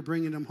you were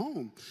bringing him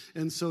home.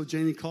 And so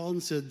Janie called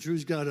and said,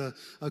 Drew's got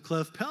a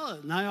cleft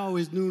palate. And I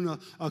always knew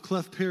a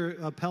cleft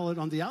palate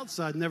on the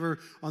outside, never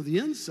on the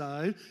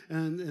inside.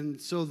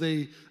 And so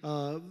they,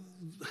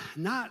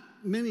 not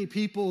many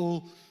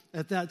people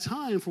at that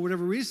time, for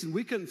whatever reason,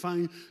 we couldn't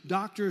find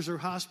doctors or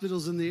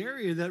hospitals in the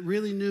area that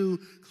really knew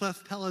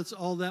cleft palates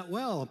all that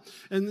well.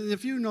 And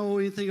if you know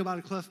anything about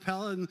a cleft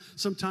palate, and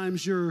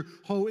sometimes your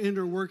whole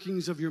inner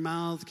workings of your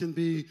mouth can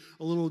be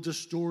a little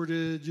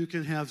distorted. You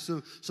can have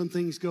some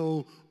things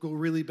go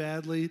really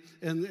badly.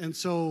 And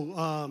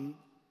so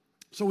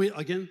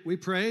we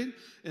prayed,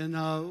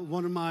 and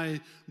one of my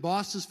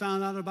bosses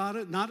found out about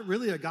it. Not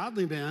really a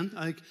godly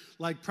man,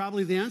 like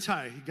probably the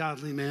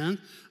anti-godly man.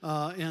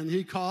 And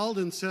he called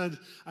and said,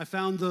 I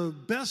found the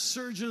best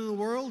surgeon in the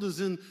world is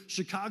in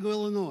Chicago,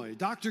 Illinois,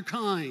 Dr.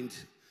 Kind.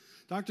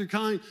 Dr.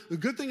 Kind, the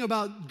good thing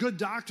about good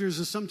doctors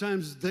is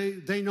sometimes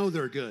they know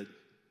they're good.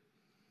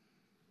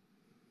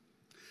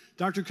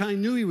 Dr.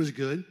 Kind knew he was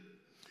good,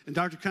 and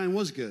Dr. Kind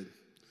was good.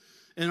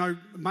 And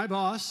my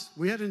boss,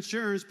 we had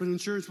insurance, but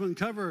insurance wouldn't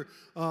cover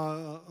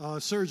a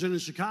surgeon in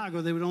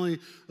Chicago. They would only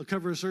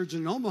cover a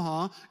surgeon in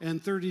Omaha.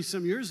 And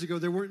 30-some years ago,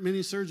 there weren't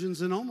many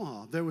surgeons in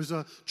Omaha. There was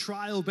a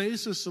trial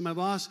basis, so my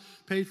boss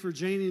paid for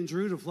Janie and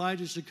Drew to fly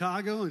to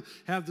Chicago and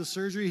have the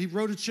surgery. He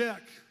wrote a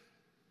check.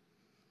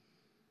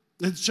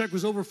 The check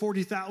was over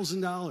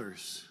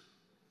 $40,000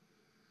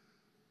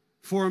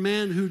 for a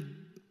man who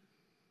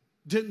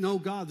didn't know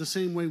God the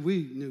same way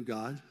we knew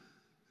God,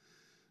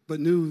 but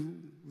knew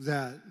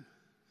that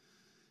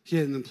he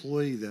had an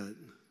employee that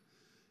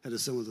had a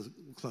son with a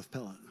cleft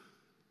palate.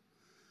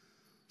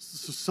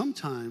 So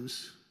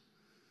sometimes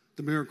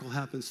The miracle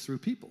happens through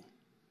people.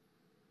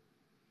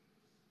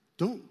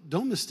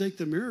 Don't mistake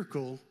the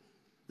miracle.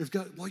 If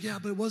God, well, yeah,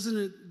 but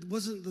wasn't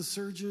the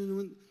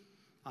surgeon?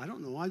 I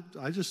don't know.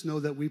 I just know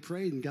that we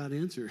prayed and God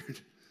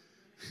answered.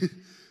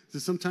 So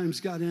sometimes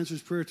God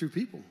answers prayer through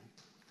people.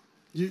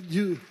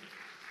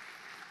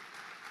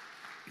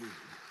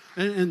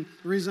 And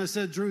the reason I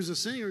said Drew's a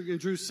singer,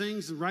 Drew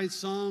sings and writes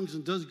songs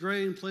and does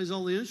great and plays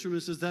all the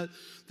instruments, is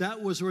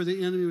that was where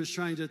the enemy was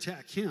trying to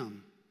attack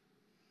him.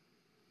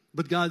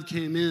 But God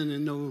came in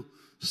and no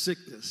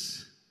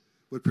sickness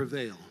would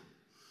prevail.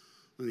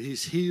 I mean,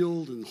 he's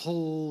healed and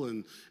whole.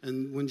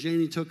 And when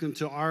Janie took him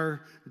to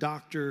our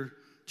doctor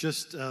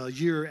just a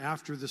year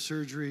after the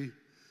surgery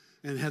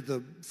and had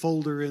the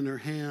folder in her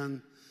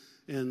hand,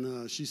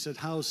 and she said,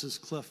 how's his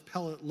cleft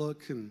palate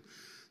look? And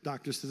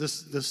doctor said,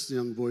 this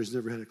young boy's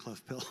never had a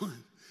cleft palate.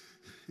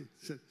 He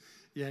said,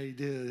 yeah, he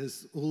did.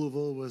 His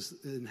ulva was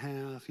in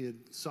half. He had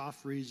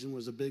soft region,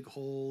 was a big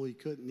hole. He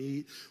couldn't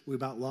eat. We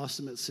about lost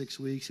him at 6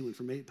 weeks. He went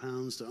from 8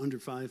 pounds to under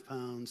 5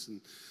 pounds.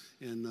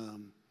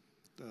 And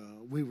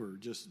we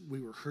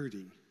were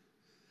hurting.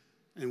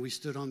 And we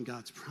stood on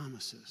God's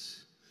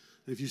promises.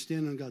 And if you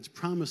stand on God's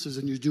promises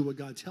and you do what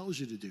God tells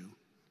you to do,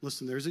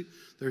 listen,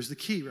 there's the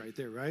key right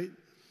there, right?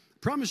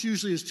 Promise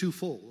usually is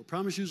twofold. A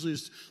promise usually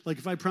is, like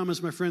if I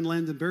promise my friend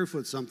Landon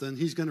Barefoot something,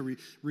 he's going to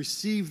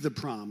receive the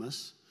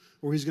promise,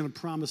 or he's going to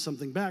promise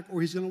something back,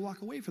 or he's going to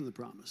walk away from the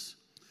promise.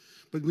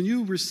 But when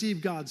you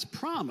receive God's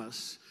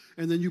promise,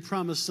 and then you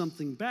promise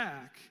something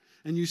back,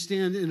 and you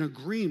stand in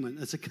agreement,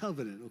 that's a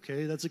covenant,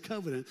 okay? That's a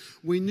covenant.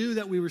 We knew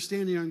that we were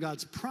standing on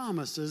God's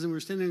promises, and we were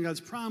standing on God's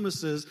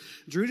promises.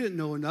 Drew didn't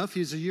know enough.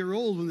 He's a year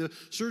old when the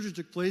surgery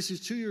took place. He's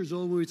 2 years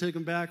old when we take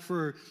him back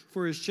for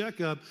his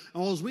checkup.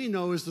 All we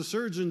know is the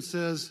surgeon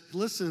says,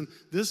 listen,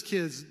 this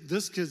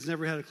kid's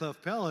never had a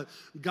cleft palate.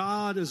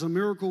 God is a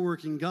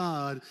miracle-working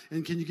God,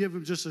 and can you give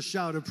him just a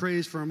shout of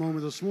praise for a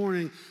moment this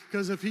morning?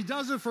 Because if he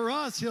does it for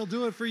us, he'll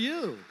do it for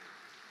you.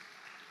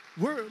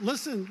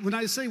 Listen, when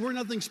I say we're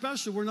nothing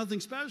special,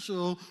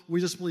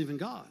 we just believe in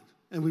God.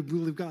 And we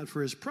believe God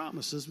for his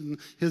promises. And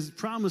his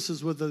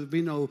promises was there would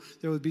be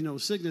no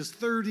sickness.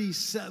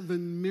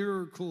 37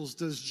 miracles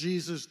does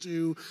Jesus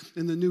do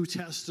in the New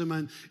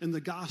Testament, in the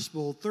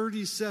gospel.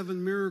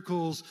 37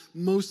 miracles,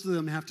 most of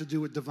them have to do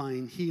with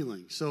divine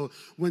healing. So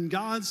when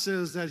God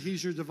says that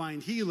he's your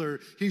divine healer,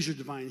 he's your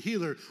divine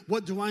healer.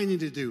 What do I need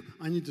to do?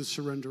 I need to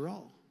surrender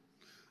all.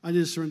 I need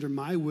to surrender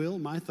my will,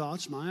 my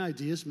thoughts, my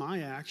ideas,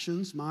 my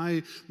actions,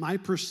 my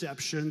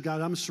perception.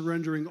 God, I'm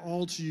surrendering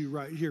all to you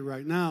right here,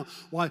 right now.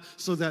 Why?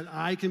 So that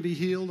I can be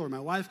healed, or my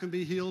wife can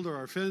be healed, or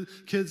our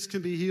kids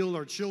can be healed,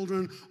 our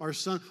children, our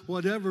son,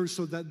 whatever,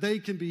 so that they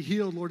can be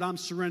healed. Lord, I'm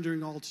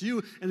surrendering all to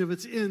you. And if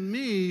it's in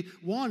me,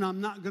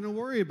 I'm not going to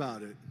worry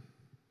about it.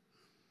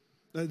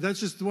 That's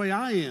just the way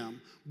I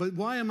am. But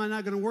why am I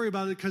not going to worry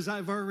about it? Because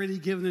I've already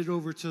given it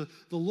over to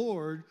the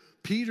Lord.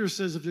 Peter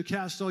says if you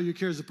cast all your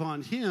cares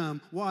upon him,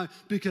 why?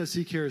 Because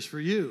he cares for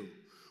you.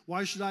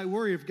 Why should I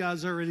worry if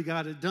God's already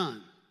got it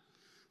done?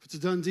 If it's a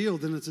done deal,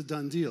 then it's a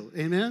done deal.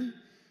 Amen?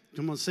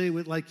 Come on, say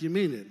it like you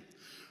mean it.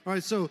 All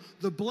right, so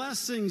the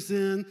blessings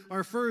then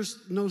are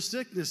first, no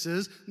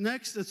sicknesses.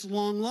 Next, it's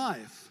long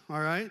life. All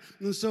right,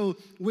 and so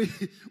we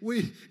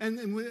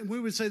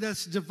would say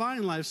that's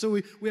divine life. So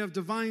we have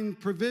divine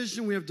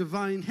provision, we have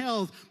divine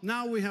health.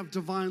 Now we have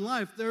divine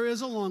life. There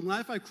is a long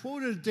life. I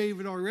quoted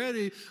David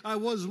already. I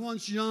was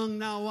once young,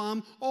 now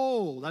I'm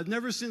old. I've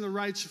never seen the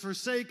righteous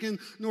forsaken,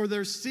 nor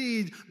their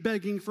seed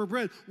begging for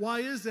bread. Why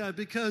is that?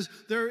 Because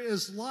there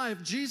is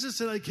life. Jesus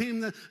said, "I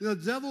came that the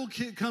devil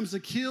comes to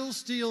kill,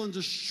 steal, and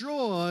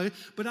destroy,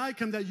 but I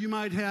come that you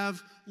might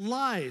have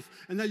life,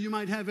 and that you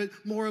might have it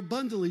more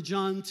abundantly."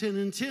 John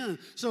 10:10.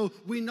 So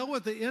we know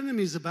what the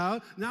enemy's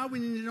about. Now we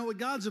need to know what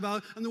God's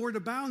about. And the word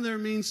abound there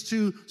means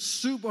to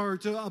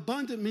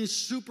abundant means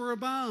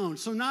superabound.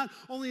 So not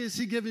only is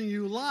he giving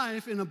you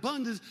life in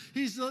abundance,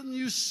 he's letting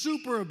you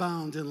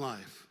superabound in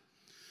life.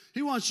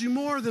 He wants you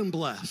more than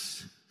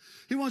blessed.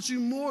 He wants you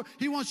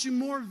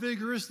more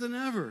vigorous than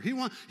ever. He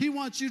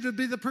wants you to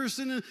be the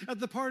person at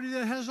the party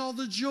that has all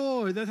the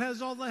joy, that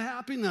has all the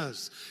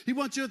happiness. He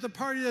wants you at the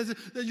party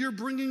that you're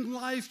bringing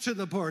life to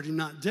the party,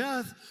 not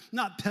death,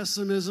 not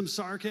pessimism,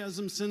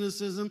 sarcasm,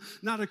 cynicism,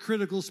 not a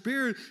critical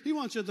spirit. He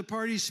wants you at the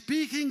party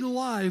speaking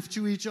life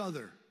to each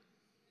other.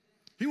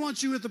 He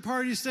wants you at the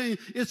party saying,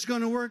 it's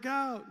going to work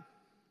out.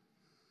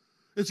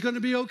 It's going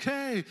to be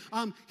okay.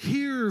 I'm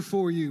here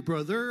for you,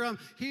 brother. I'm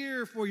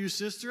here for you,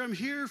 sister. I'm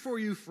here for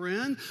you,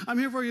 friend. I'm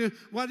here for you.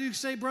 Why do you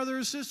say brother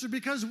or sister?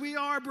 Because we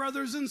are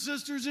brothers and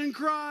sisters in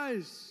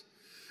Christ.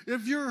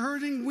 If you're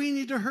hurting, we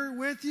need to hurt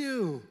with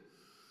you.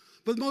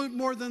 But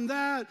more than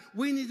that,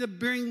 we need to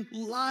bring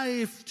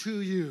life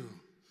to you.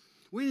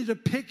 We need to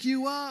pick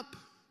you up,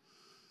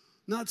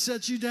 not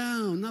set you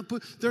down.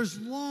 There's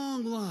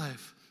long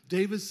life.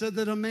 David said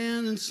that a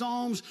man in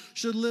Psalms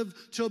should live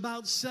to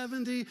about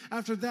 70.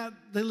 After that,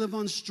 they live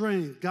on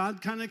strength.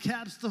 God kind of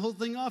caps the whole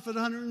thing off at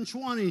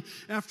 120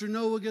 after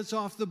Noah gets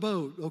off the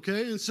boat,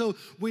 okay? And so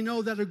we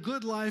know that a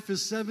good life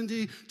is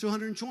 70 to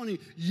 120.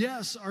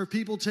 Yes, are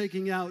people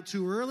taking out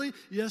too early?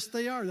 Yes,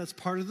 they are. That's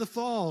part of the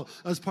fall.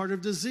 That's part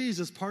of disease.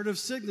 That's part of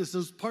sickness.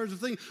 That's part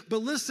of the thing.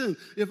 But listen,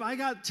 if I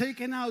got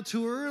taken out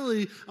too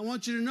early, I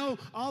want you to know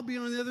I'll be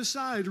on the other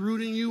side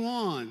rooting you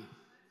on.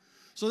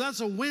 So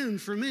that's a win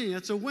for me.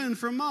 That's a win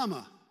for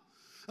Mama.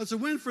 That's a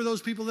win for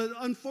those people that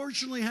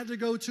unfortunately had to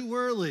go too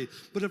early.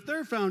 But if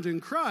they're found in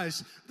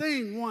Christ, they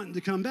ain't wanting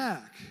to come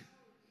back.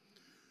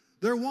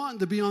 They're wanting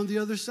to be on the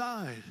other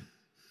side.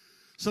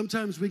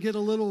 Sometimes we get a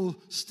little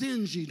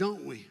stingy,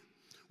 don't we?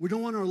 We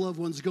don't want our loved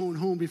ones going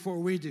home before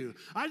we do.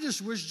 I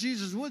just wish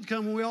Jesus would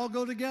come and we all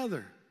go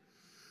together.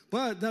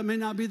 But that may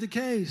not be the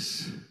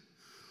case.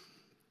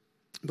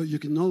 But you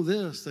can know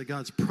this, that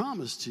God's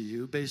promised to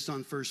you based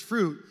on first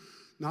fruit,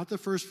 not the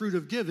first fruit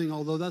of giving,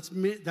 although that's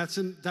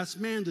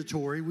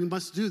mandatory. We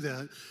must do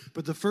that.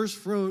 But the first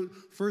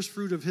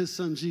fruit of his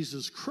son,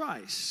 Jesus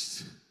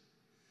Christ,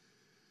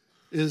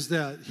 is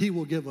that he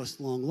will give us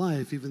long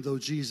life, even though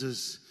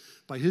Jesus,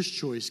 by his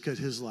choice, cut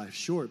his life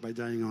short by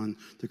dying on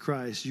the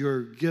Christ.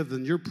 Your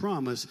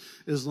promise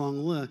is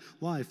long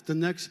life.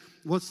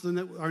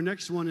 Our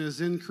next one is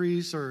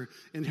increase or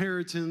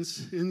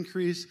inheritance.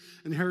 Increase,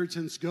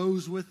 inheritance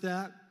goes with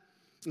that.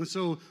 And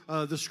so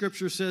the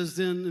scripture says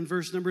then in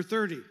verse number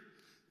 30,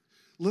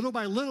 little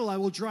by little I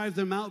will drive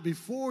them out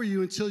before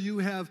you until you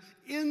have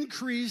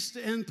increased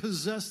and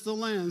possessed the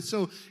land.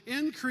 So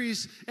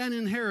increase and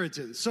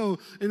inheritance. So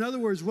in other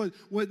words,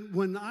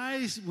 when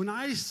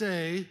I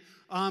say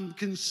I'm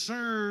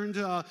concerned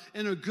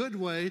in a good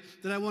way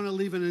that I want to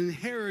leave an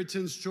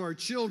inheritance to our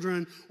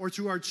children or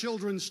to our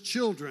children's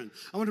children.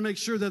 I want to make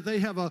sure that they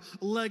have a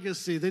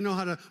legacy. They know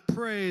how to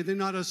pray. They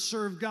know how to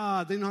serve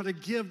God. They know how to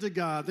give to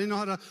God. They know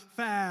how to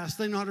fast.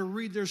 They know how to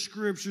read their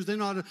scriptures. They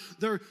know how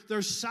to,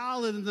 they're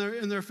solid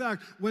in their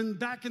fact. When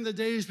back in the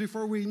days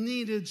before we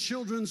needed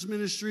children's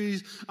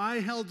ministries, I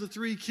held the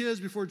 3 kids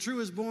before Drew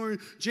was born.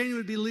 Janie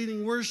would be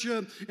leading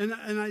worship, and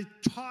I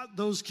taught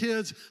those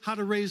kids how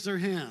to raise their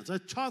hands. I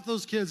taught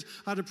those kids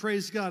how to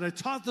praise God. I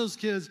taught those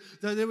kids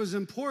that it was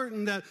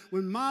important that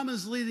when Mom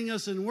is leading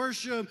us in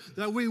worship,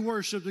 that we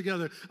worship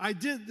together.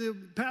 The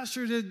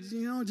pastor did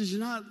you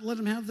not let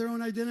them have their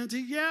own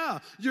identity? Yeah,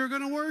 you're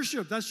going to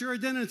worship. That's your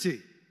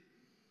identity.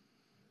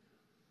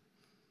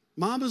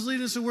 Mom is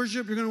leading us in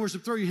worship, you're going to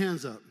worship. Throw your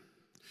hands up.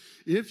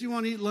 If you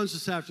want to eat lunch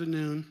this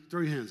afternoon,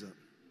 throw your hands up.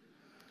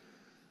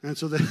 And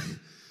so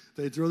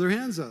they throw their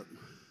hands up.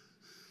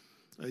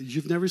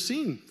 You've never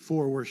seen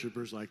 4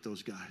 worshipers like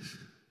those guys.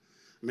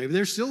 Maybe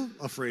they're still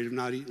afraid of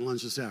not eating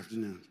lunch this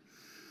afternoon.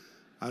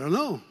 I don't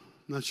know.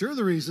 I'm not sure of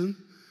the reason.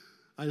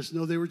 I just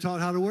know they were taught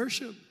how to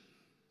worship.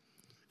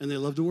 And they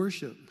love to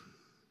worship.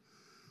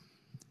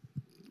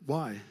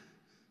 Why?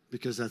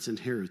 Because that's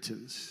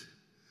inheritance.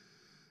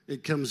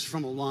 It comes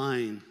from a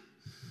line.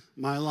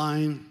 My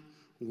line,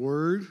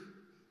 word,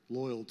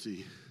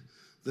 loyalty.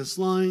 This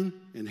line,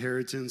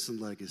 inheritance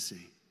and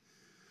legacy.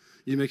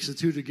 You mix the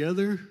two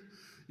together.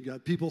 You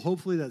got people,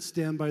 hopefully, that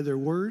stand by their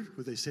word,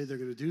 where they say they're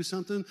going to do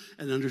something,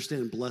 and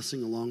understand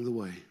blessing along the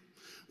way.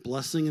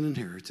 Blessing and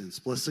inheritance,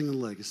 blessing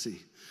and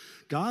legacy.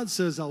 God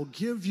says, I'll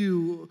give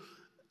you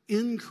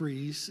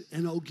increase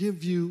and I'll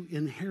give you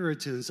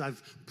inheritance.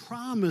 I've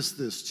promised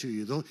this to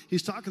you.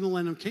 He's talking the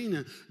land of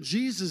Canaan.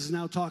 Jesus is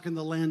now talking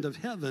the land of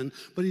heaven,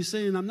 but he's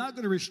saying, I'm not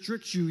going to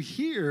restrict you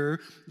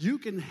here. You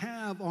can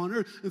have on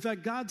earth. In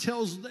fact, God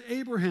tells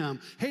Abraham,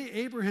 hey,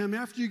 Abraham,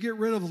 after you get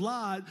rid of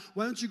Lot,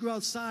 why don't you go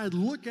outside,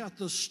 look at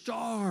the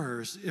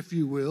stars, if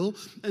you will,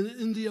 and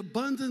in the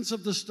abundance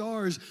of the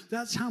stars,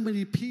 that's how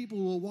many people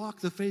will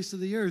walk the face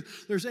of the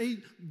earth. There's 8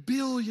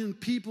 billion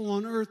people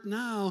on earth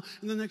now.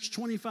 In the next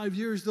 25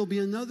 years, there'll be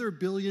another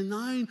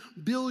 9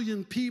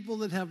 billion people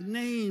that have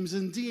names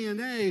and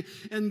DNA.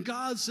 And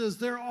God says,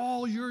 they're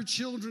all your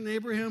children,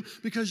 Abraham,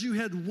 because you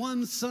had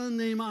one son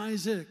named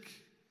Isaac.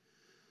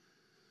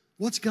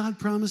 What's God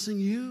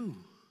promising you?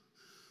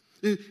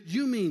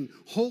 You mean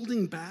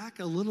holding back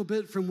a little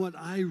bit from what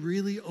I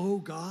really owe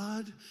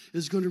God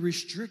is going to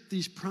restrict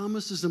these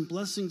promises and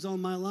blessings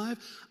on my life?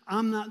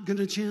 I'm not going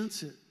to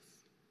chance it.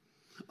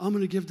 I'm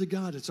going to give to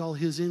God. It's all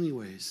his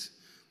anyways.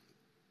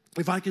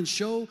 If I can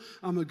show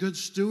I'm a good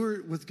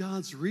steward with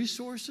God's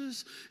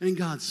resources and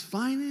God's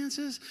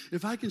finances,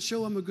 if I can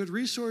show I'm a good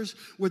resource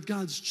with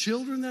God's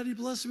children that he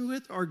blessed me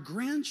with, our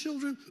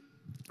grandchildren,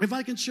 if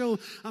I can show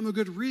I'm a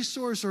good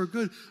resource or a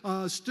good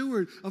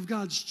steward of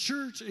God's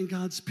church and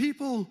God's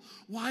people,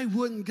 why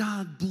wouldn't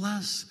God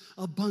bless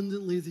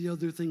abundantly the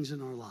other things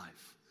in our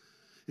life?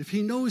 If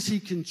he knows he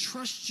can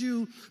trust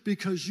you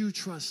because you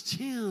trust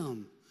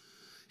him,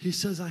 he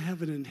says, I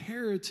have an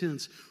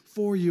inheritance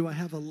for you. I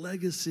have a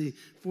legacy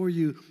for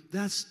you.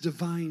 That's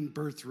divine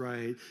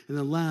birthright. And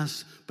then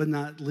last but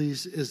not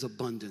least is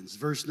abundance.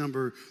 Verse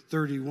number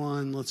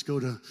 31, let's go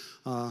to,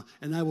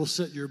 and I will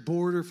set your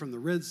border from the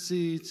Red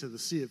Sea to the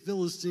Sea of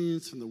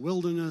Philistines, from the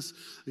wilderness,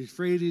 the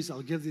Euphrates.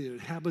 I'll give the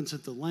inhabitants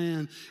of the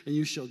land, and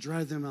you shall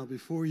drive them out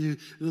before you.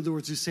 In other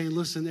words, he's saying,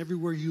 listen,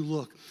 everywhere you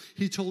look.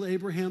 He told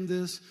Abraham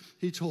this.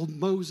 He told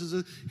Moses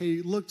this.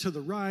 Hey, look to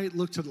the right,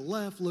 look to the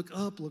left, look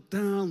up, look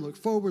down, look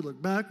forward,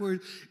 look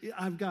backward.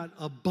 I've got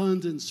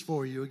abundance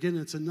for you. Again,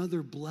 it's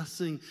another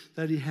blessing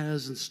that he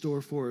has in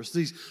store for us.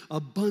 These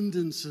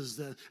abundances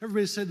that,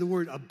 everybody said the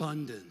word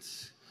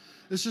abundance.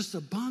 It's just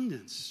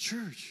abundance,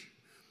 church.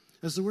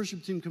 As the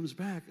worship team comes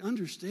back,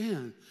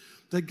 understand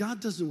that God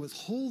doesn't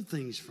withhold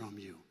things from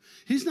you.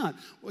 He's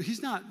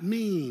not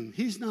mean.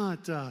 He's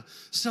not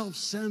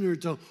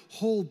self-centered to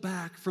hold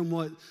back from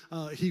what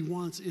he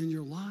wants in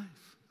your life.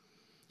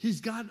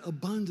 He's got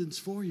abundance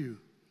for you.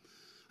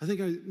 I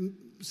think I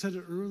said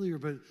it earlier,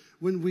 but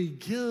when we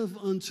give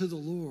unto the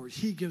Lord,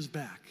 he gives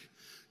back.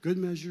 Good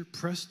measure,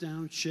 pressed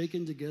down,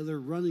 shaken together,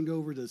 running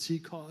over, does he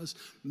cause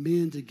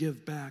men to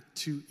give back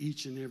to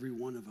each and every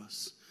one of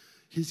us.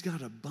 He's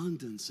got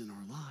abundance in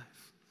our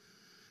life.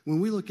 When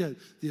we look at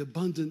the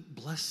abundant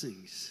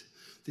blessings,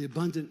 the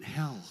abundant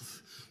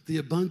health, the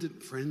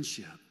abundant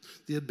friendship,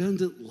 the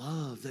abundant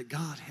love that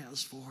God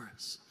has for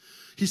us.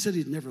 He said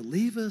he'd never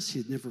leave us.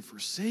 He'd never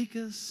forsake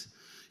us.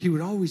 He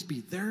would always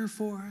be there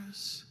for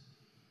us.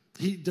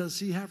 Does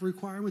he have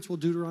requirements? Well,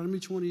 Deuteronomy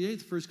 28,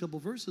 the first couple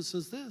verses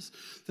says this,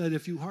 that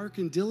if you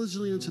hearken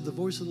diligently unto the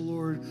voice of the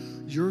Lord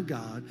your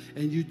God,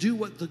 and you do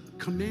what the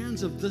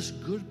commands of this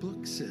good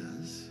book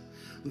says,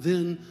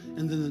 then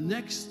the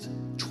next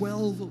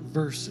 12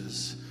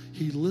 verses,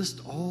 he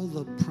lists all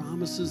the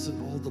promises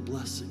and all the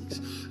blessings.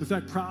 In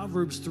fact,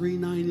 Proverbs 3,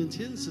 9, and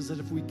 10 says that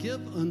if we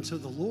give unto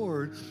the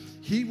Lord,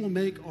 he will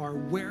make our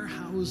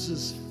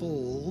warehouses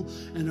full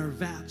and our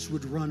vats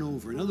would run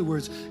over. In other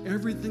words,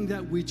 everything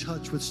that we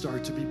touch would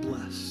start to be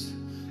blessed.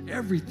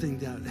 Everything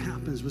that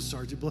happens would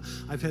start to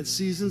bless. I've had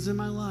seasons in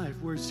my life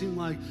where it seemed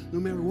like no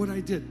matter what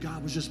I did,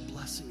 God was just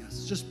blessing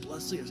us, just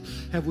blessing us.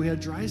 Have we had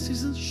dry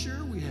seasons?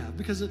 Sure we have,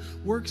 because it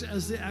works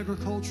as the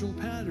agricultural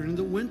pattern. In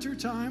the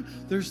wintertime,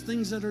 there's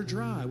things that are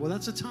dry. Well,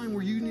 that's a time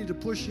where you need to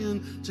push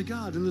in to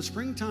God. In the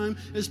springtime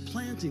is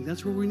planting.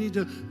 That's where we need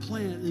to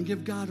plant and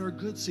give God our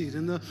good seed.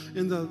 In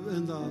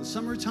the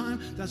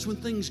summertime, that's when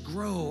things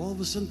grow. All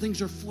of a sudden,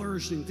 things are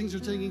flourishing. Things are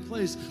taking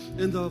place.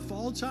 In the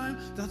fall time,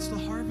 that's the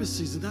harvest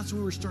season. That's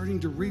when we're starting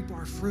to reap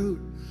our fruit.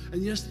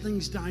 And yes,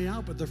 things die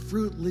out, but the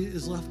fruit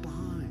is left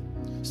behind.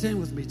 Stand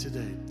with me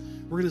today.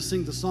 We're going to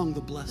sing the song, The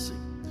Blessing.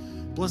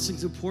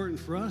 Blessing's important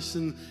for us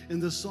in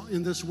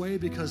this way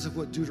because of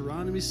what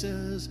Deuteronomy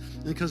says,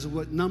 and because of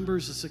what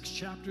Numbers, the 6th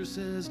chapter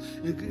says,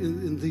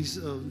 in these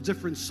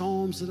different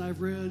Psalms that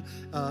I've read,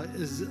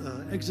 is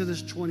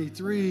Exodus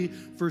 23,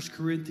 1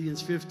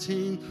 Corinthians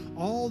 15.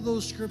 All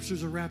those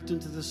scriptures are wrapped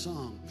into this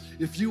song.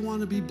 If you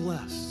want to be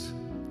blessed,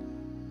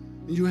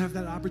 you have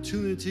that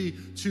opportunity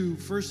to,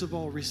 first of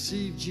all,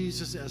 receive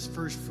Jesus as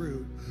first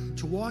fruit,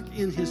 to walk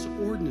in his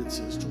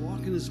ordinances, to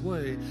walk in his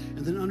way, and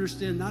then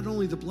understand not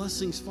only the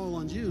blessings fall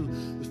on you,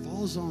 but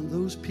falls on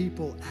those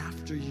people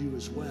after you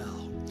as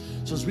well.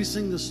 So as we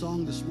sing this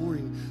song this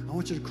morning, I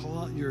want you to call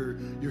out your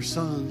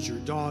sons, your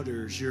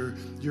daughters, your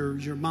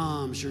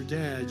moms, your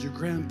dads, your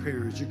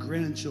grandparents, your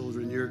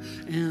grandchildren, your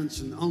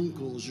aunts and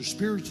uncles, your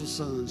spiritual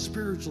sons,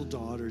 spiritual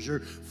daughters, your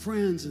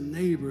friends and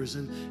neighbors,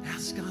 and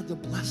ask God to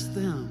bless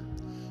them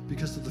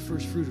because of the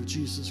first fruit of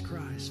Jesus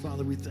Christ.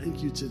 Father, we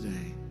thank you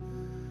today.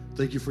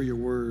 Thank you for your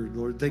word,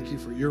 Lord. Thank you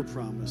for your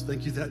promise.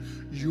 Thank you that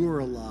you're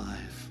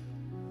alive.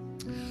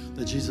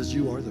 That, Jesus,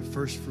 you are the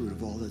first fruit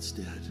of all that's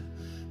dead.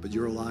 But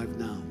you're alive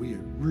now. We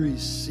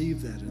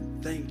receive that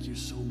and thank you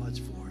so much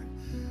for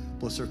it.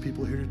 Bless our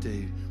people here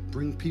today.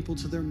 Bring people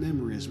to their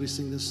memory as we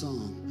sing this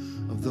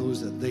song of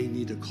those that they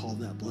need to call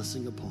that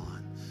blessing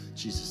upon. In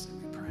Jesus'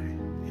 name we pray.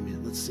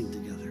 Amen. Let's sing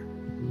together.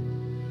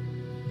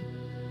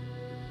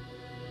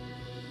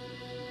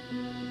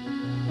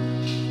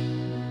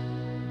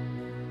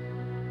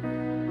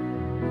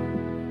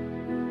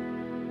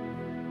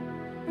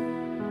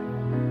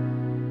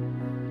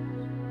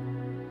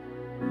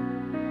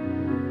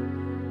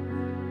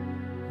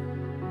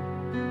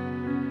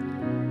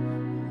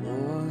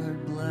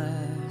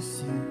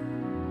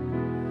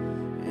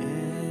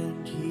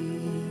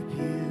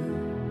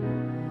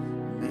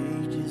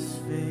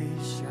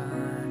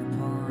 Shine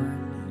upon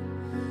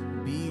me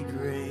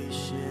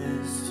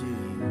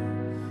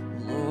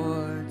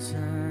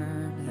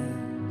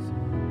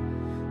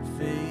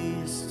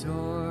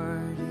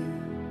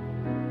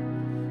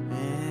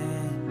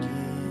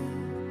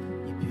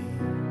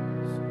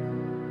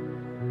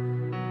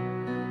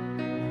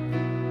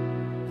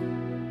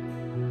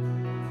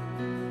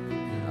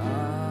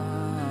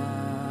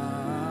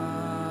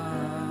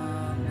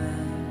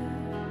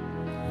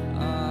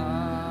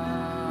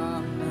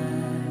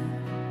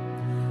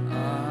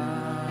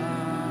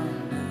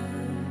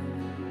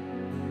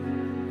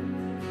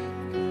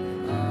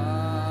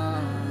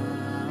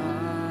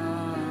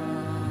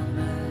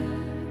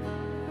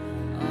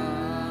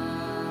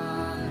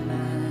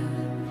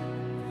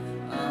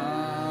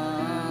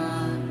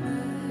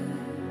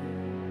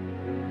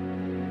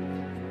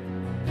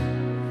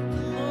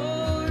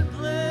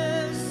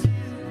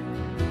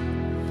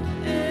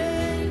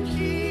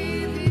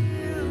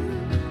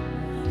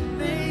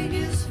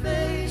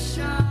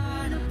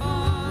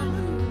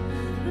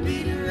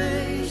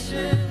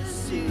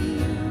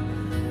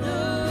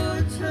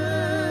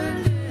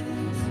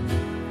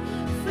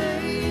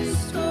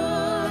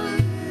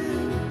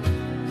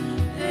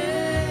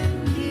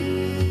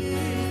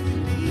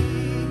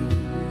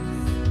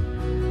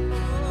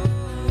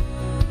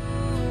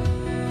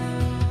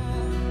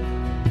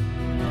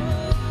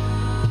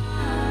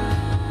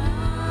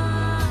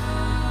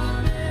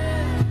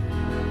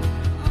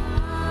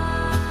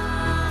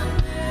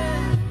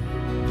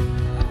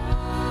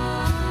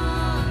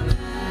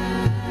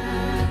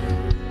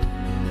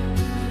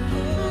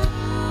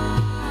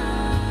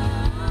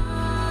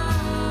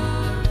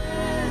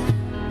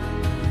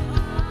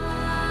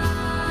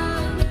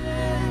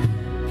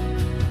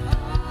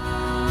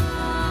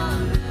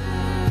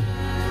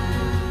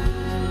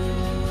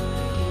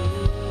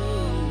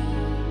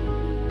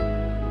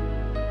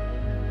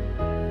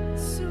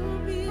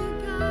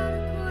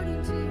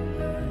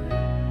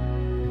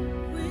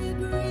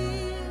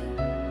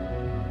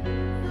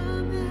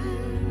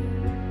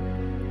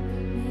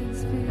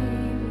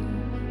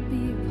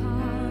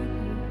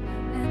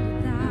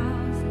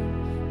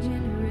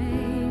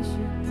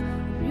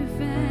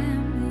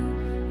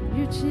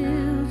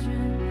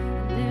children,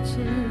 and their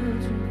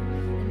children,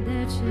 and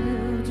their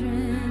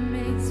children.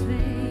 May His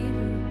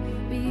favor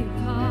be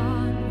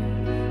upon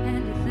you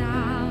and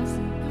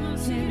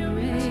 1,000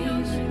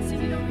 generations.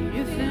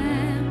 Your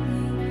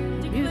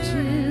family, your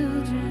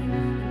children,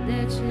 and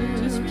their children.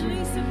 Just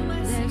release a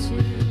blessing. Their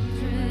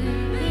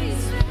children. May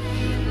His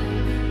favor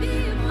be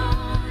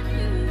upon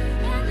you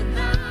and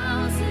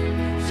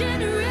 1,000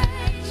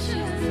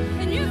 generations.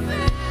 And your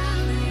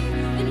family,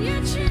 and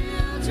your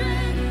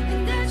children,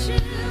 and their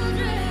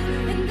children,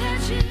 and their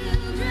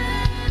children.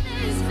 May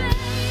His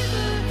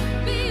favor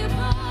be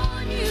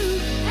upon you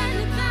and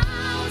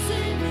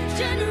 1,000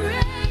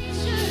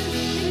 generations.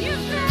 And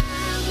your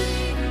family,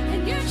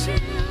 and your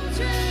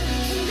children,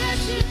 and their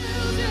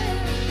children,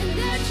 and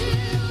their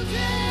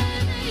children.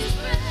 May His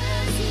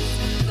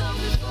presence go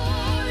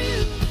before you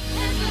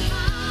and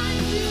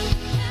behind you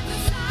and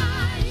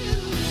beside you,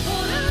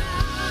 all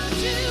around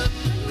you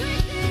and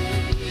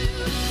within you.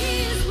 He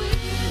is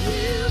with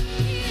you.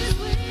 He is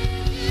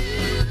with you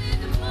in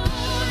the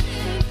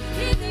morning,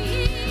 in the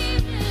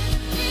evening,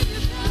 in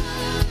your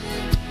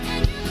coming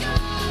and your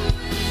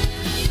going,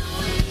 your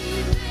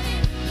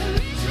weeping and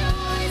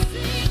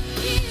rejoicing.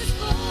 He is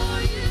for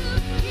you.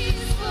 He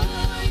is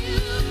for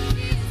you.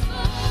 He is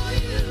for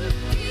you.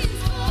 He is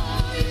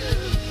for you.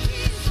 He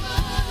is for you. He is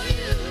for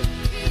you.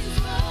 He is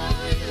for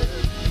you.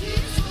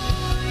 He is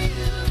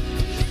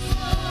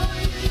for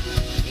you.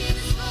 He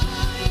is for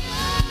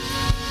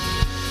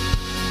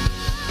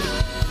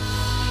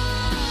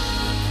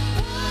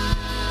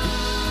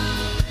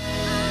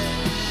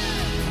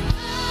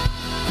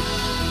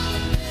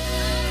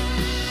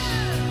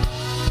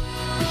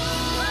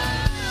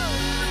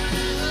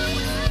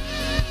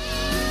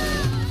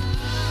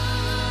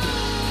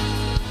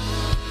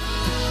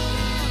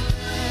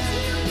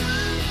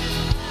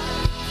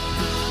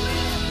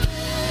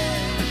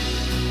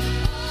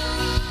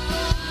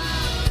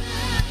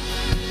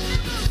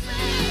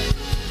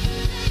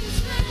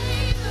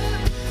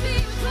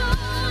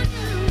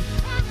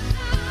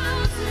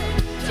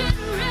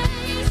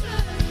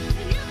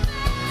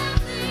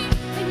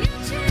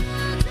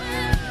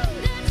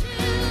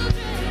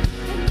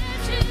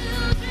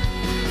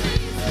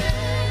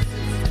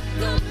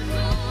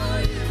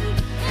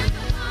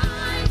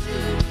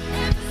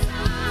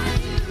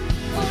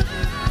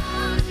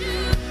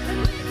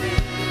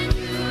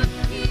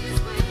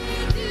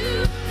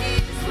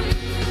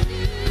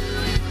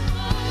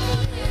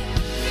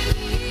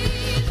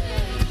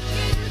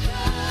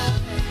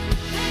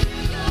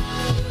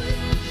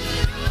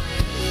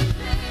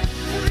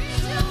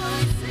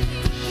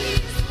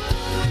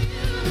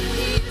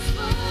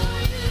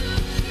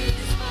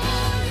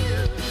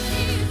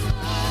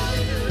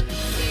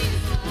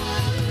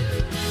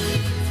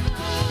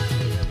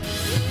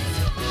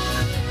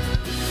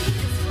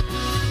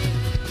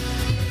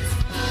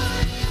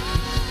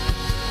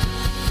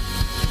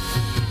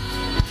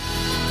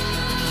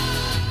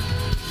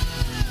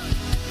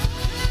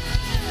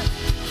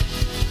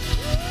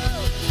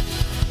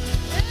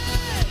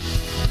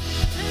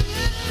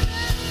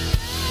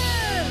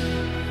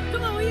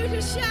Come on, will you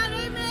just shout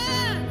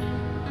amen?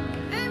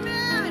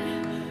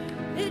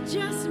 Amen. It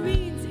just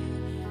means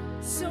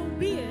so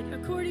be it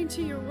according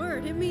to your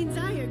word. It means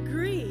I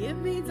agree. It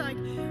means like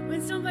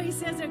when somebody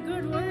says a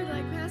good word,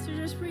 like Pastor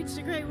just preached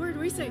a great word,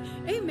 we say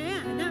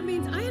amen. That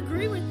means I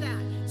agree with that.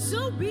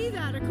 So be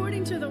that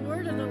according to the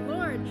word of the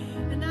Lord.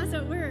 And that's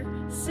what we're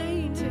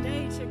saying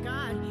today to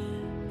God.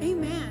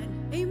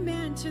 Amen.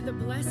 Amen to the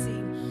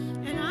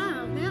blessing. And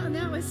man,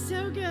 that was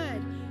so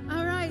good.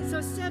 All right,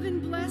 so 7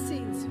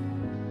 blessings.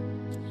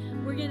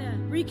 We're going to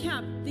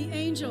recap the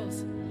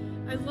angels.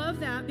 I love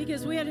that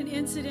because we had an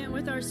incident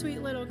with our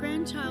sweet little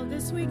grandchild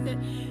this week that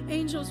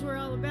angels were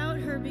all about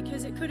her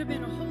because it could have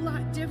been a whole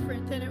lot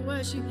different than it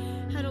was. She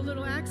had a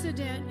little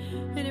accident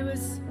and it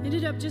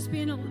ended up just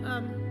being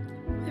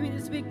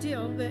it's a big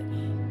deal, but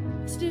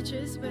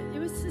stitches, but it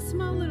was a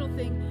small little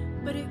thing,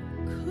 but it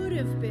could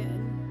have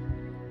been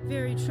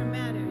very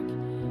traumatic.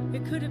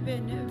 It could have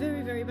been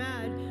very, very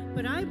bad,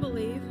 but I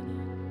believe,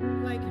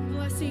 like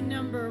blessing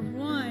number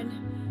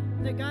 1,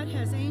 that God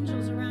has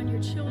angels around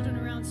your children,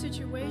 around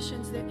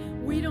situations that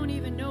we don't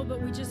even know,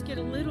 but we just get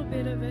a little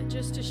bit of it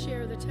just to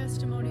share the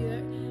testimony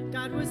that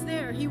God was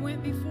there. He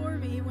went before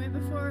me. He went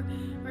before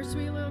our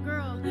sweet little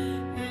girl,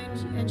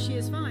 and she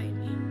is fine.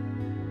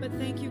 But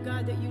thank you,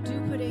 God, that you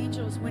do put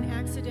angels when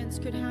accidents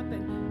could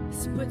happen.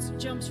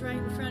 Jumps right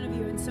in front of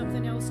you and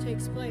something else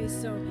takes place.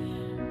 So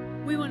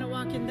we want to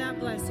walk in that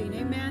blessing,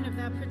 amen, of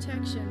that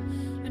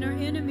protection. And our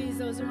enemies,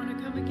 those who want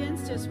to come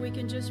against us, we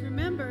can just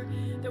remember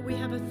that we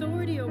have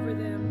authority over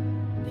them.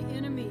 The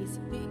enemies,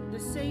 the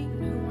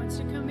Satan who wants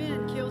to come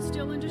in, kill,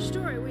 steal, and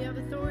destroy. We have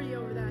authority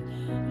over that.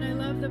 And I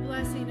love the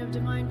blessing of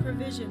divine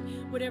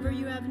provision. Whatever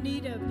you have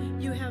need of,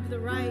 you have the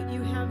right,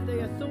 you have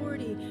the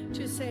authority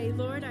to say,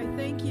 Lord, I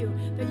thank you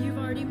that you've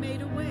already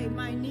made a way.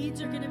 My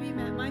needs are going to be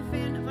met. My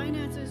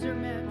finances are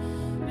met.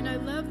 And I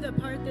love the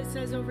part that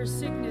says over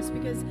sickness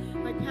because,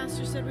 like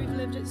Pastor said, we've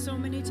lived it so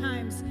many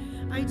times.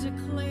 I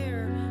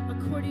declare,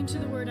 according to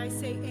the word, I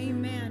say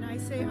amen. I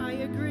say I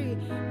agree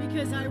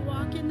because I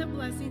walk in the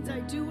blessings. I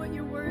do what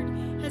your word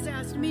has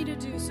asked me to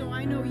do, so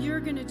I know you're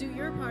going to do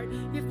your part.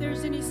 If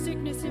there's any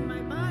sickness in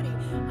my body,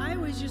 I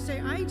always just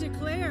say, I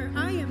declare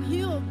I am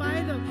healed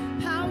by the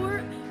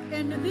power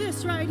and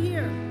this right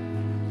here.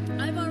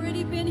 I've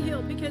already been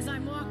healed because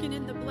I'm walking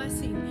in the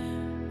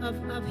blessing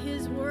of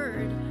his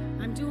word.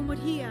 I'm doing what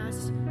he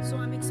asked, so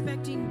I'm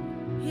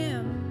expecting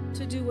him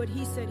to do what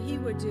he said he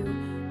would do.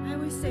 I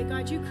always say,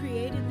 God, you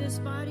created this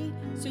body,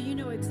 so you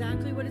know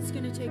exactly what it's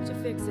going to take to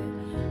fix it.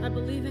 I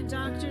believe in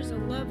doctors. I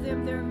love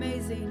them. They're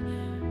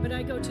amazing. But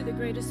I go to the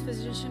greatest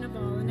physician of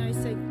all, and I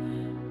say,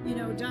 you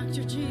know,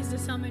 Dr.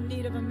 Jesus, I'm in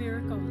need of a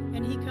miracle.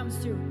 And he comes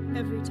through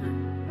every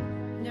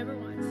time. Never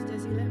once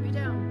does he let me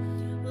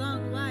down.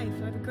 Long life.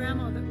 I have a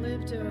grandma that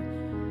lived to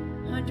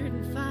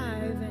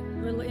 105,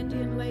 and a little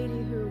Indian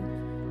lady who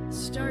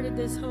started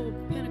this whole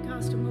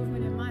Pentecostal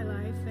movement in my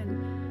life,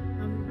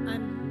 and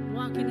I'm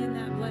walking in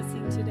that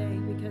blessing today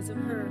because of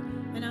her.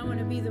 And I want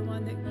to be the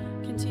one that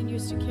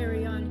continues to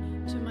carry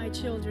on to my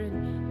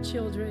children,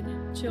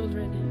 children,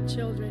 children,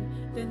 children,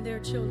 then their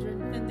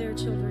children, and their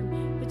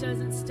children. It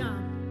doesn't stop.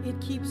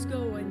 It keeps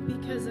going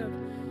because of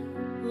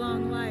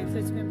long life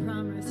that's been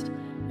promised.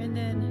 And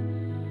then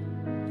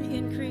the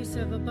increase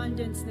of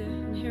abundance, the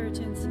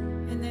inheritance,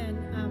 and then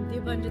the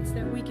abundance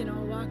that we can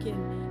all walk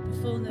in, the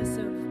fullness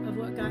of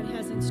what God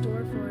has in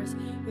store for us.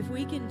 If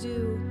we can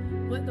do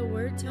what the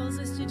Word tells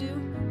us to do,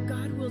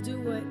 God will do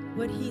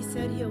what He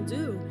said He'll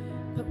do.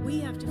 But we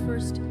have to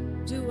first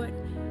do what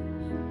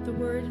the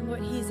Word and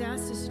what He's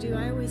asked us to do.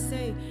 I always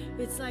say,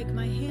 it's like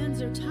my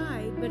hands are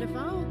tied, but if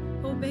I'll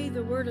obey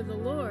the Word of the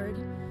Lord,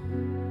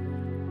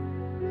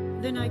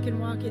 then I can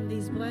walk in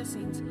these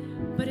blessings.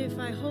 But if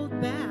I hold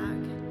back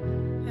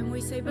and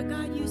we say, but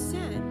God, you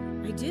said,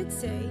 I did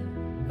say,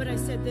 but I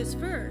said this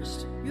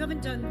first. You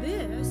haven't done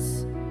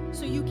this,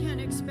 so you can't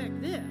expect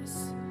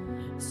this.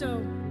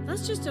 So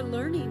that's just a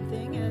learning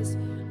thing as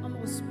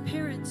almost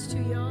parents to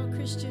y'all,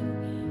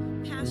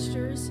 Christian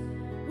pastors.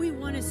 We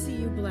want to see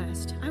you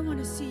blessed. I want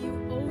to see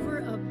you over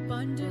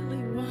abundantly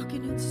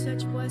walking in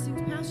such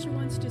blessings. Pastor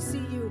wants to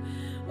see you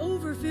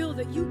overfill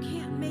that you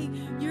can't make.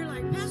 You're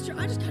like, Pastor,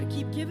 I just got to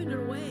keep giving it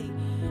away.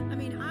 I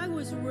mean, I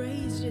was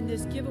raised in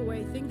this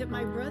giveaway thing that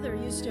my brother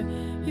used to,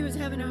 he was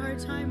having a hard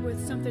time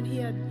with something. He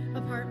had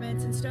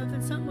apartments and stuff,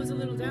 and something was a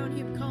little down.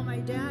 He would call my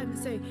dad and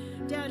say,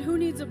 Dad, who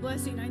needs a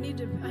blessing? I need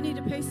to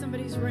pay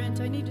somebody's rent.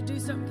 I need to do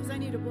something because I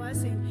need a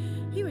blessing.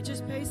 He would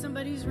just pay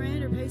somebody's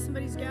rent or pay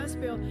somebody's gas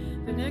bill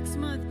the next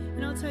month.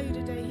 And I'll tell you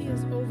today, he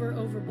is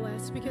over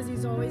blessed because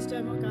he's always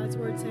done what God's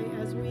word say,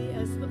 as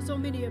so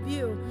many of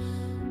you.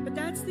 But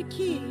that's the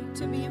key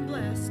to being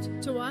blessed,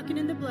 to walking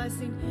in the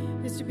blessing,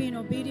 is to being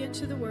obedient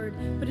to the word.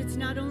 But it's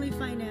not only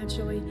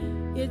financially,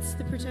 it's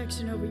the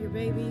protection over your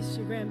babies,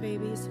 your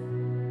grandbabies.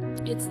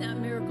 It's that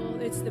miracle.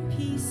 It's the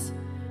peace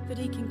that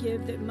he can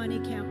give that money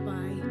can't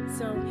buy.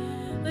 So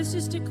let's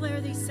just declare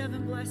these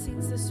 7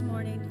 blessings this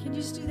morning. Can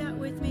you just do that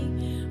with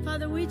me?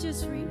 Father, we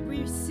just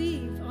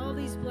receive all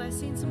these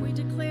blessings, and we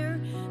declare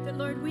that,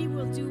 Lord, we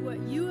will do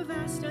what you have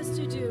asked us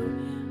to do,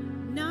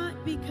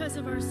 not because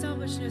of our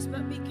selfishness,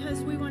 but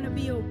because we want to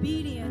be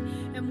obedient,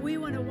 and we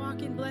want to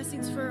walk in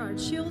blessings for our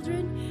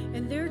children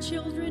and their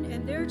children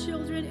and their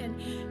children,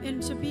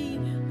 and to be,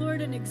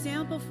 Lord, an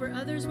example for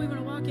others. We want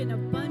to walk in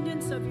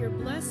abundance of your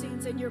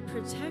blessings and your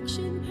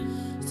protection.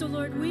 So,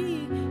 Lord,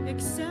 we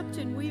accept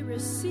and we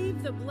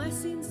receive the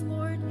blessings,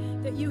 Lord,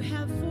 that you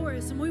have for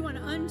us, and we want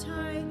to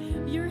untie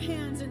your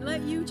hands and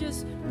let you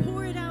just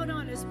pour it out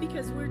on us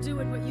because we're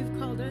doing what you've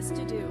called us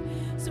to do.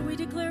 So we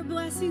declare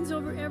blessings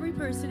over every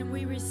person, and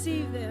we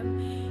receive them,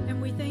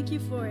 and we thank you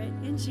for it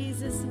in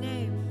Jesus'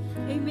 name.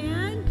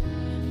 Amen.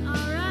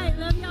 All right.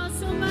 Love y'all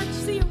so much.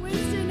 See you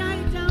Wednesday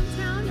night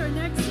downtown or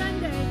next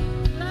Sunday.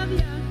 Love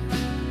ya.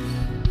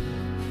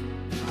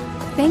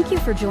 Thank you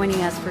for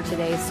joining us for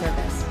today's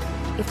service.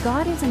 If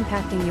God is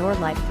impacting your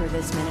life through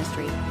this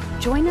ministry,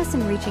 join us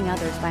in reaching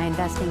others by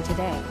investing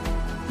today.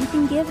 You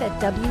can give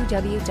at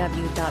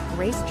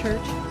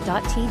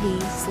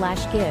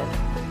www.gracechurch.tv/give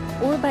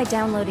or by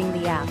downloading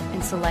the app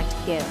and select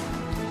Give.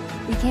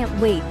 We can't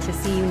wait to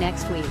see you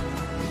next week.